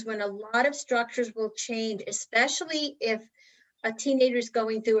teenage years when a lot of structures will change, especially if a teenager is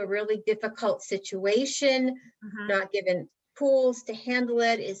going through a really difficult situation, not given tools to handle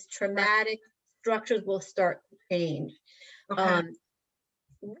it, is traumatic, structures will start to change. Okay.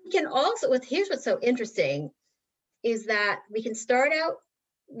 We can also, here's what's so interesting, is that we can start out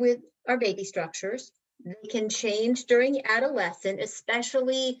with our baby structures. They can change during adolescence,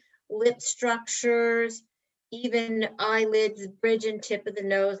 especially lip structures, even eyelids, bridge and tip of the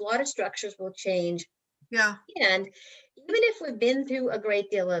nose. A lot of structures will change. Yeah. And even if we've been through a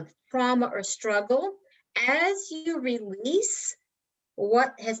great deal of trauma or struggle, as you release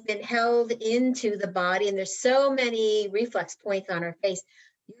what has been held into the body, and there's so many reflex points on our face,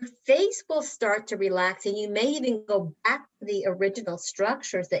 your face will start to relax, and you may even go back to the original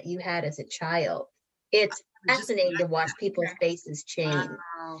structures that you had as a child. It's fascinating to watch people's faces change.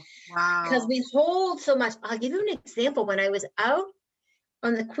 Wow. Because we hold so much. I'll give you an example. When I was out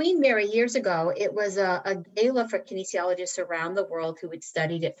on the Queen Mary years ago, it was a gala for kinesiologists around the world who had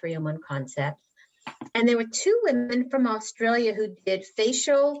studied at 3-in-1 concepts. And there were two women from Australia who did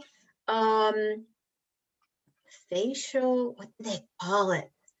facial, what do they call it?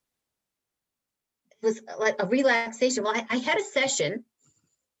 It was like a relaxation. Well, I had a session,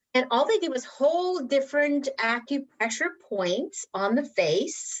 and all they did was hold different acupressure points on the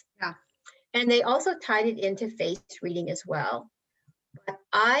face. Yeah. And they also tied it into face reading as well. But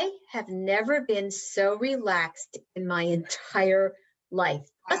I have never been so relaxed in my entire life,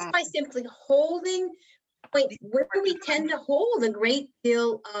 just by simply holding points where we tend to hold a great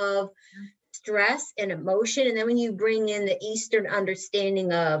deal of stress and emotion. And then when you bring in the Eastern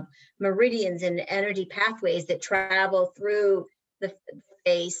understanding of meridians and energy pathways that travel through the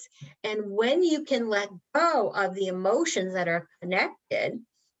face, and when you can let go of the emotions that are connected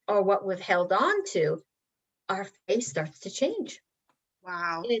or what we've held on to, our face starts to change.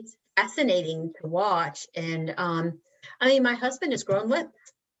 Wow. And it's fascinating to watch. And my husband has grown lips.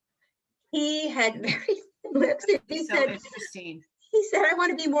 He had very thin lips. He said, interesting. He said, I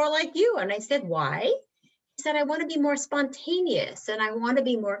want to be more like you. And I said, why? He said, I want to be more spontaneous and I want to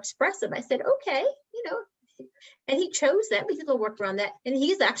be more expressive. I said, okay, and he chose that. We did a little work around that. And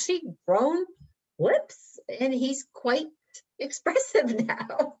he's actually grown lips and he's quite expressive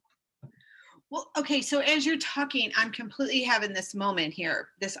now. Well, okay. So as you're talking, I'm completely having this moment here,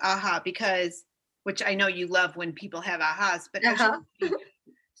 this aha, which I know you love when people have ahas, but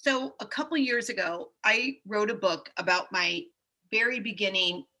so a couple years ago, I wrote a book about my very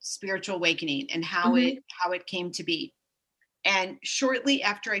beginning spiritual awakening and how it came to be. And shortly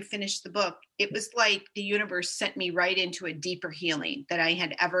after I finished the book, it was like the universe sent me right into a deeper healing that I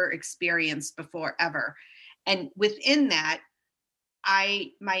had ever experienced before, ever. And within that,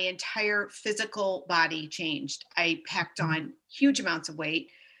 my entire physical body changed. I packed on huge amounts of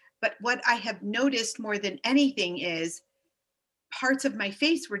weight. But what I have noticed more than anything is parts of my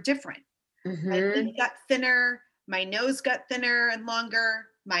face were different. My lips got thinner, my nose got thinner and longer,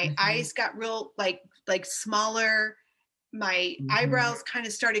 my eyes got real like smaller, my eyebrows kind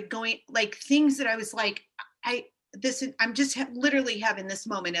of started going, like things that I was like, I'm just literally having this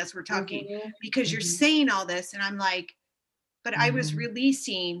moment as we're talking because you're saying all this and I'm like, but I was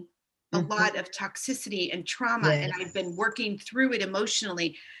releasing a lot of toxicity and trauma and I've been working through it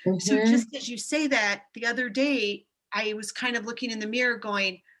emotionally. So just as you say that, the other day, I was kind of looking in the mirror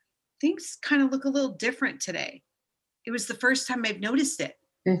going, things kind of look a little different today. It was the first time I've noticed it.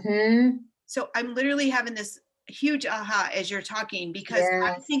 So I'm literally having this huge aha as you're talking, because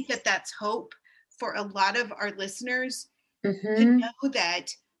I think that that's hope for a lot of our listeners to know that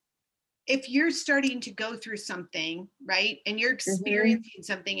if you're starting to go through something, right, and you're experiencing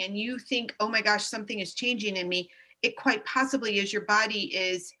something and you think, oh my gosh, something is changing in me, it quite possibly is your body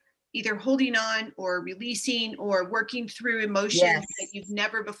is either holding on or releasing or working through emotions that you've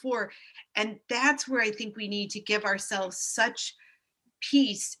never before. And that's where I think we need to give ourselves such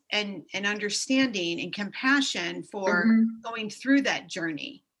peace and understanding and compassion for going through that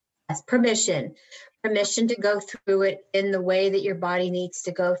journey. Yes, permission to go through it in the way that your body needs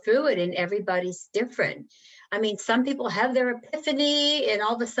to go through it. And everybody's different. I mean, some people have their epiphany and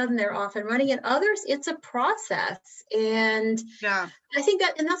all of a sudden they're off and running, and others, it's a process. And Yeah. I think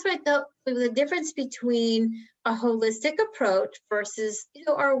that, and that's what I thought the difference between a holistic approach versus,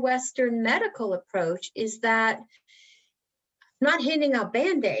 our Western medical approach is that not handing out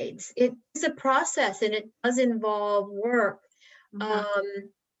Band-Aids. It is a process and it does involve work.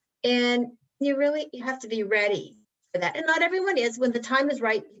 And you have to be ready for that. And not everyone is. When the time is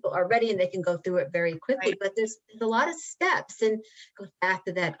right, people are ready and they can go through it very quickly. Right. But there's a lot of steps, and goes back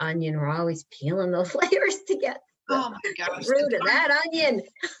to that onion. We're always peeling those layers to get oh my gosh, root of that onion.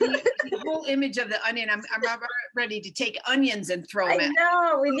 The whole image of the onion. I'm ready to take onions and throw them. I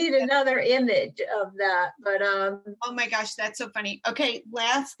know we need another image of that, but oh my gosh, that's so funny. Okay,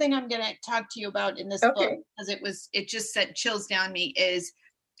 last thing I'm going to talk to you about in this book, because it just sent chills down me, is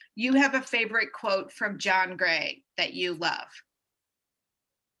you have a favorite quote from John Gray that you love.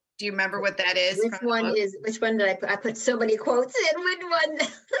 Do you remember what that is? Which one did I put? I put so many quotes in. Which one?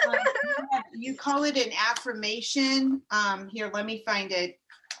 You call it an affirmation. Here, let me find it.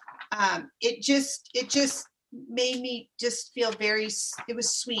 It just made me just feel it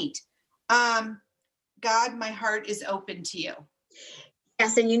was sweet. God, my heart is open to you.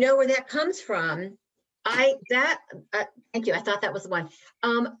 Yes, and you know where that comes from. Thank you. I thought that was the one.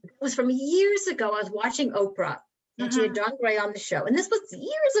 It was from years ago. I was watching Oprah, and she had John Gray on the show, and this was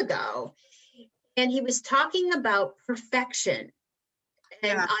years ago. And he was talking about perfection.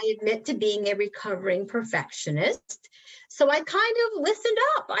 And I admit to being a recovering perfectionist. So I kind of listened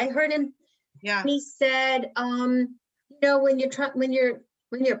up. I heard him. Yeah. And he said, when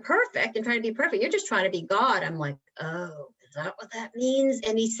you're perfect and trying to be perfect, you're just trying to be God. I'm like, oh, is that what that means?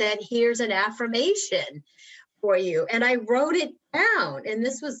 And he said, here's an affirmation for you. And I wrote it down. And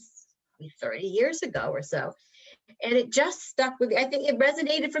this was 30 years ago or so. And it just stuck with me. I think it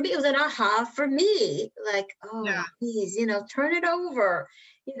resonated for me. It was an aha for me. Like, please, turn it over.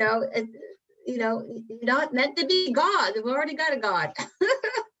 You're not meant to be God. We've already got a God.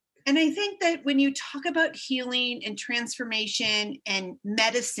 And I think that when you talk about healing and transformation and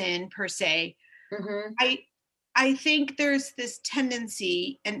medicine per se, I think there's this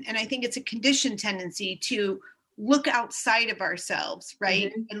tendency, and I think it's a conditioned tendency to look outside of ourselves,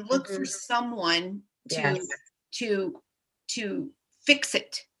 right? And look for someone to fix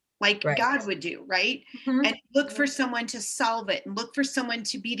it, like God would do, right? And look for someone to solve it, and look for someone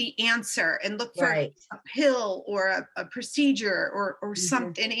to be the answer, and look for a pill or a procedure or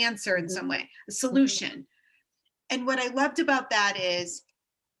an answer in some way, a solution. And what I loved about that is,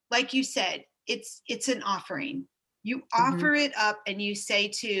 like you said, it's an offering. You offer it up and you say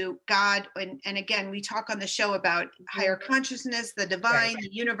to God, and again, we talk on the show about higher consciousness, the divine, the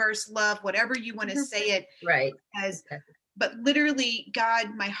universe, love, whatever you want to say it as. But literally,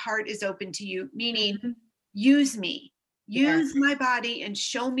 God, my heart is open to you, meaning use me, use my body and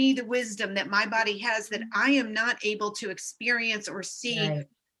show me the wisdom that my body has that I am not able to experience or see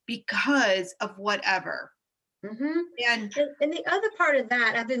because of whatever. And the other part of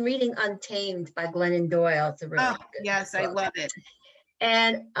that, I've been reading Untamed by Glennon Doyle. It's a really good book. I love it.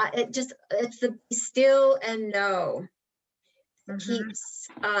 And it's the be still and know.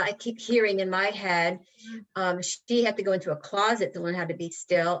 I keep hearing in my head, she had to go into a closet to learn how to be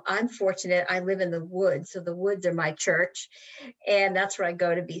still. I'm fortunate. I live in the woods. So the woods are my church, and that's where I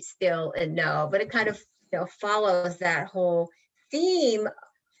go to be still and know. But it kind of, follows that whole theme.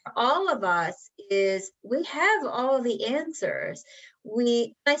 All of us is we have all of the answers.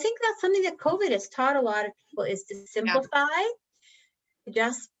 I think that's something that COVID has taught a lot of people is to simplify,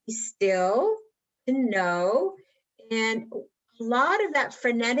 just be still, to know. And a lot of that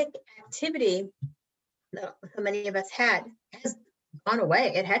frenetic activity that so many of us had has gone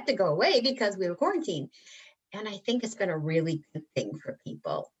away. It had to go away because we were quarantined. And I think it's been a really good thing for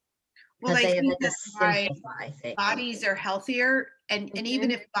people. Well, I think that's why bodies are healthier. And even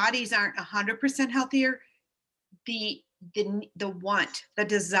if bodies aren't 100% healthier, the want, the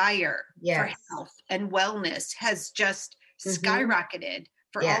desire for health and wellness has just skyrocketed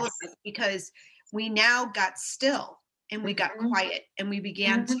for all of us, because we now got still and we got quiet and we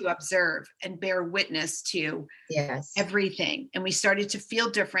began to observe and bear witness to everything. And we started to feel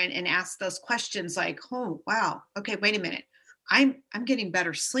different and ask those questions like, oh, wow. Okay, wait a minute. I'm getting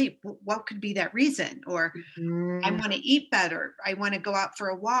better sleep. What could be that reason? Or I want to eat better. I want to go out for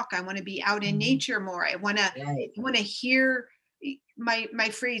a walk. I want to be out in nature more. I want to hear. My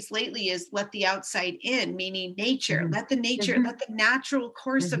phrase lately is let the outside in, meaning nature. Let the nature, let the natural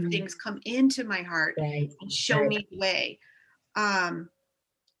course of things come into my heart and show me the way. Oh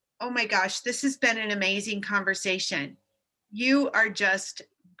my gosh, this has been an amazing conversation. You are just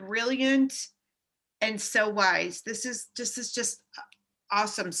brilliant. and so wise. This is just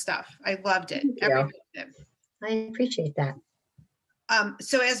awesome stuff. I loved it. Thank Every you. bit of it. I appreciate that.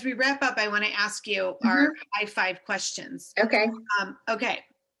 So as we wrap up, I want to ask you our high five questions. Okay. Okay.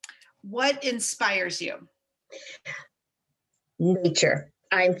 What inspires you? Nature.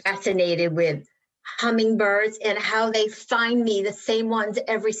 I'm fascinated with hummingbirds and how they find me, the same ones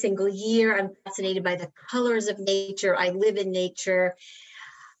every single year. I'm fascinated by the colors of nature. I live in nature,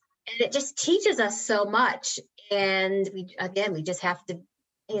 and it just teaches us so much. And we just have to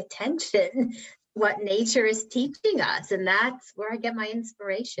pay attention to what nature is teaching us, and that's where I get my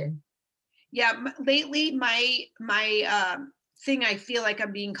inspiration. Yeah, lately my thing I feel like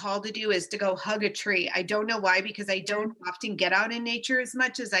I'm being called to do is to go hug a tree. I don't know why, because I don't often get out in nature as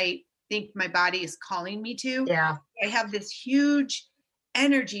much as I think my body is calling me to. Yeah. I have this huge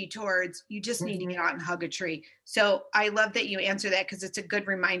energy towards you just need to get out and hug a tree. So I love that you answer that, because it's a good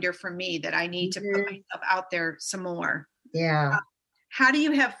reminder for me that I need to put myself out there some more. Yeah. How do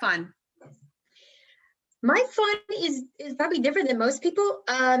you have fun? My fun is probably different than most people.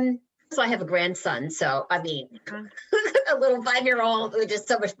 So I have a grandson, so I mean, a little 5-year-old, which is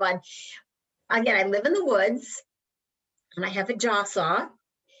so much fun. Again, I live in the woods, and I have a jaw saw,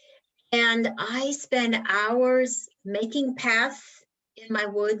 and I spend hours making paths in my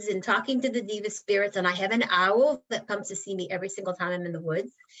woods and talking to the diva spirits. And I have an owl that comes to see me every single time I'm in the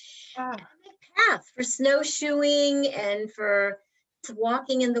woods. And I make paths for snowshoeing and for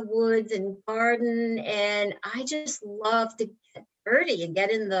walking in the woods and garden. And I just love to get dirty and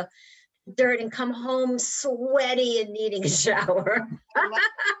get in the dirt and come home sweaty and needing a shower.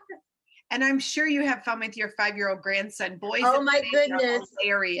 And I'm sure you have fun with your 5-year-old grandson. Boys, oh my goodness,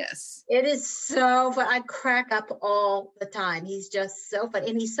 hilarious! It is so fun. I crack up all the time. He's just so fun,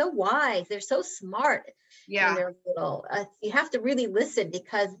 and he's so wise. They're so smart. Yeah, when they're little. You have to really listen,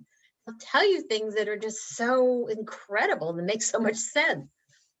 because they'll tell you things that are just so incredible and make so much sense.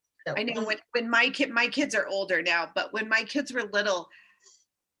 So, I know when my kids are older now, but when my kids were little,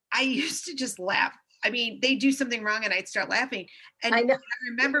 I used to just laugh. I mean, they do something wrong and I'd start laughing. And I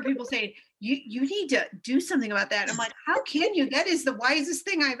remember people saying, you need to do something about that. And I'm like, how can you? That is the wisest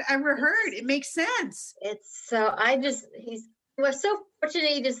thing I've ever heard. It makes sense. It's so, we're so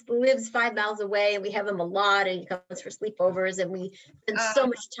fortunate. He just lives 5 miles away, and we have him a lot, and he comes for sleepovers, and we spend so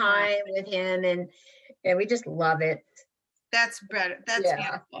much time with him, and we just love it. That's better. That's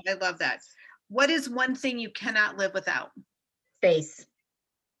beautiful. I love that. What is one thing you cannot live without? Space.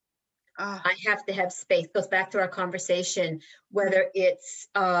 I have to have space. Goes back to our conversation, whether it's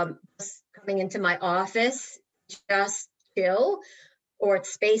coming into my office, just chill, or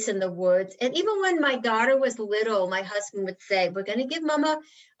it's space in the woods. And even when my daughter was little, my husband would say, we're going to give Mama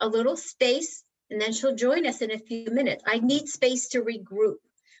a little space, and then she'll join us in a few minutes. I need space to regroup.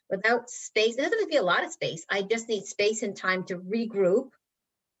 Without space, it doesn't have to be a lot of space. I just need space and time to regroup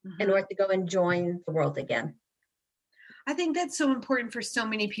in order to go and join the world again. I think that's so important for so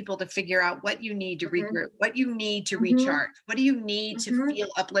many people to figure out what you need to regroup, what you need to recharge, what do you need to feel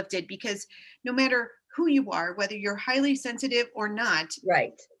uplifted, because no matter who you are, whether you're highly sensitive or not,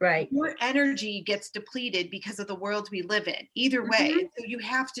 your energy gets depleted because of the world we live in, either way. So you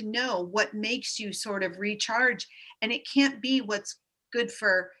have to know what makes you sort of recharge, and it can't be what's good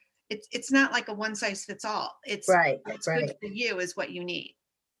for, it's not like a one size fits all. It's what's good for you is what you need.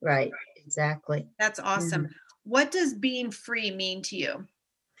 Right. Exactly. That's awesome. What does being free mean to you?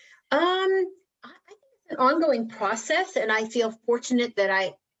 I think it's an ongoing process, and I feel fortunate that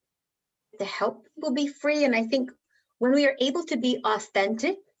I to help people be free. And I think when we are able to be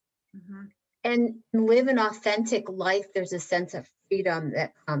authentic and live an authentic life, there's a sense of freedom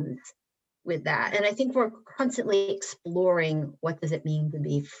that comes with that. And I think we're constantly exploring, what does it mean to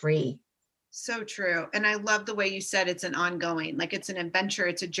be free? So true. And I love the way you said it's an ongoing, like it's an adventure,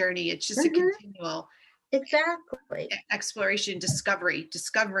 it's a journey, it's just a continual exploration,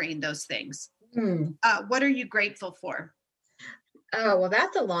 discovering those things. What are you grateful for? Oh, well,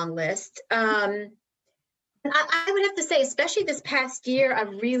 that's a long list. I would have to say, especially this past year,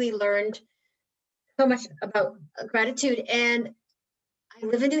 I've really learned so much about gratitude. And I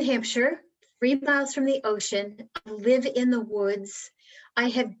live in New Hampshire, 3 miles from the ocean. I live in the woods. I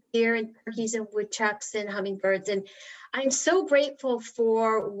have deer and turkeys and woodchucks and hummingbirds. And I'm so grateful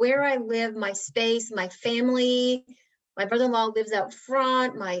for where I live, my space, my family. My brother-in-law lives out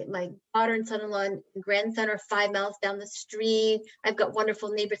front. My daughter and son-in-law and grandson are 5 miles down the street. I've got wonderful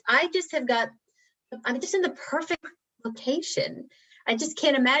neighbors. I'm just in the perfect location. I just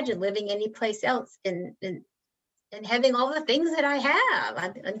can't imagine living anyplace else and having all the things that I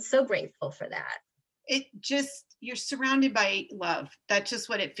have. I'm so grateful for that. you're surrounded by love. That's just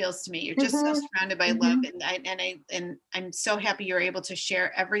what it feels to me. You're just so surrounded by love. And I'm so happy you're able to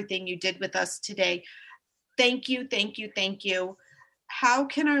share everything you did with us today. Thank you. Thank you. Thank you. How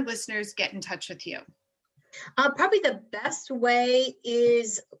can our listeners get in touch with you? Probably the best way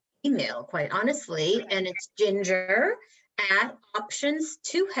is email, quite honestly. And it's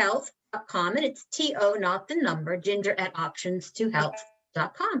ginger@options2health.com. And it's TO, not the number,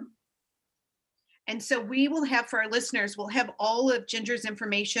 ginger@options2health.com. And so we will have, for our listeners, we'll have all of Ginger's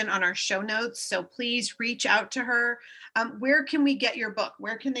information on our show notes. So please reach out to her. Where can we get your book?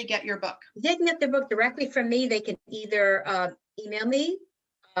 Where can they get your book? They can get the book directly from me. They can either email me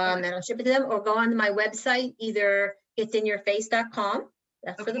and I'll ship it to them, or go on my website, either it'sinyourface.com,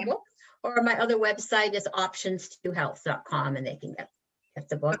 that's for the book, or my other website is options2health.com, and they can get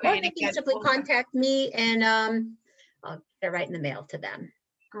the book. Okay, or they can simply contact me, and I'll get it right in the mail to them.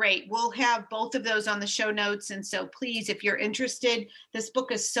 Great. We'll have both of those on the show notes. And so please, if you're interested, this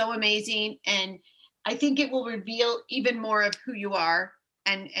book is so amazing. And I think it will reveal even more of who you are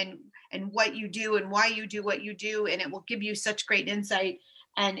and what you do and why you do what you do. And it will give you such great insight.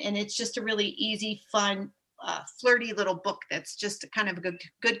 And it's just a really easy, fun, flirty little book that's just kind of a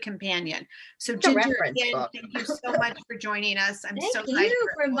good companion. So Ginger, again, thank you so much for joining us. I'm so glad you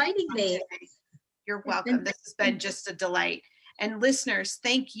for inviting me. You're welcome. This has been just a delight. And listeners,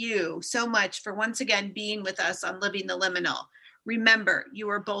 thank you so much for once again being with us on Living the Liminal. Remember, you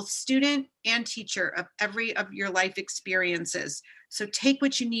are both student and teacher of every of your life experiences. So take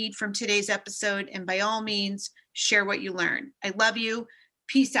what you need from today's episode, and by all means, share what you learn. I love you.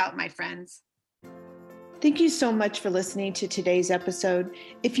 Peace out, my friends. Thank you so much for listening to today's episode.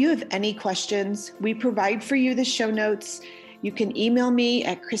 If you have any questions, we provide for you the show notes. You can email me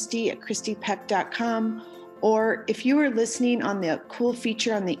at Christy@ChristyPeck.com. Or if you are listening on the cool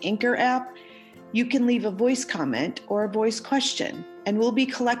feature on the Anchor app, you can leave a voice comment or a voice question, and we'll be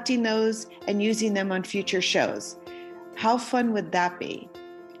collecting those and using them on future shows. How fun would that be?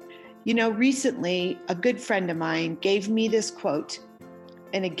 You know, recently, a good friend of mine gave me this quote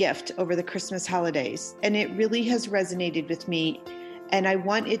and a gift over the Christmas holidays, and it really has resonated with me, and I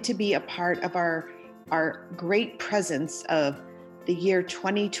want it to be a part of our great presence of the year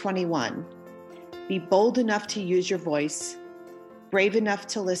 2021. Be bold enough to use your voice, brave enough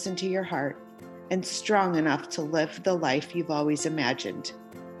to listen to your heart, and strong enough to live the life you've always imagined.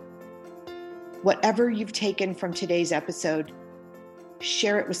 Whatever you've taken from today's episode,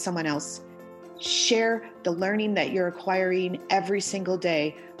 share it with someone else. Share the learning that you're acquiring every single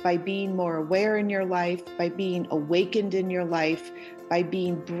day by being more aware in your life, by being awakened in your life, by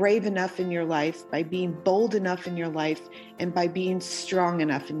being brave enough in your life, by being bold enough in your life, and by being strong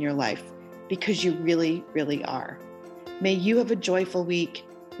enough in your life. Because you really, really are. May you have a joyful week.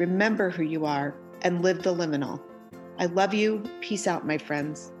 Remember who you are and live the liminal. I love you. Peace out, my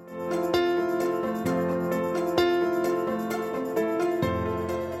friends.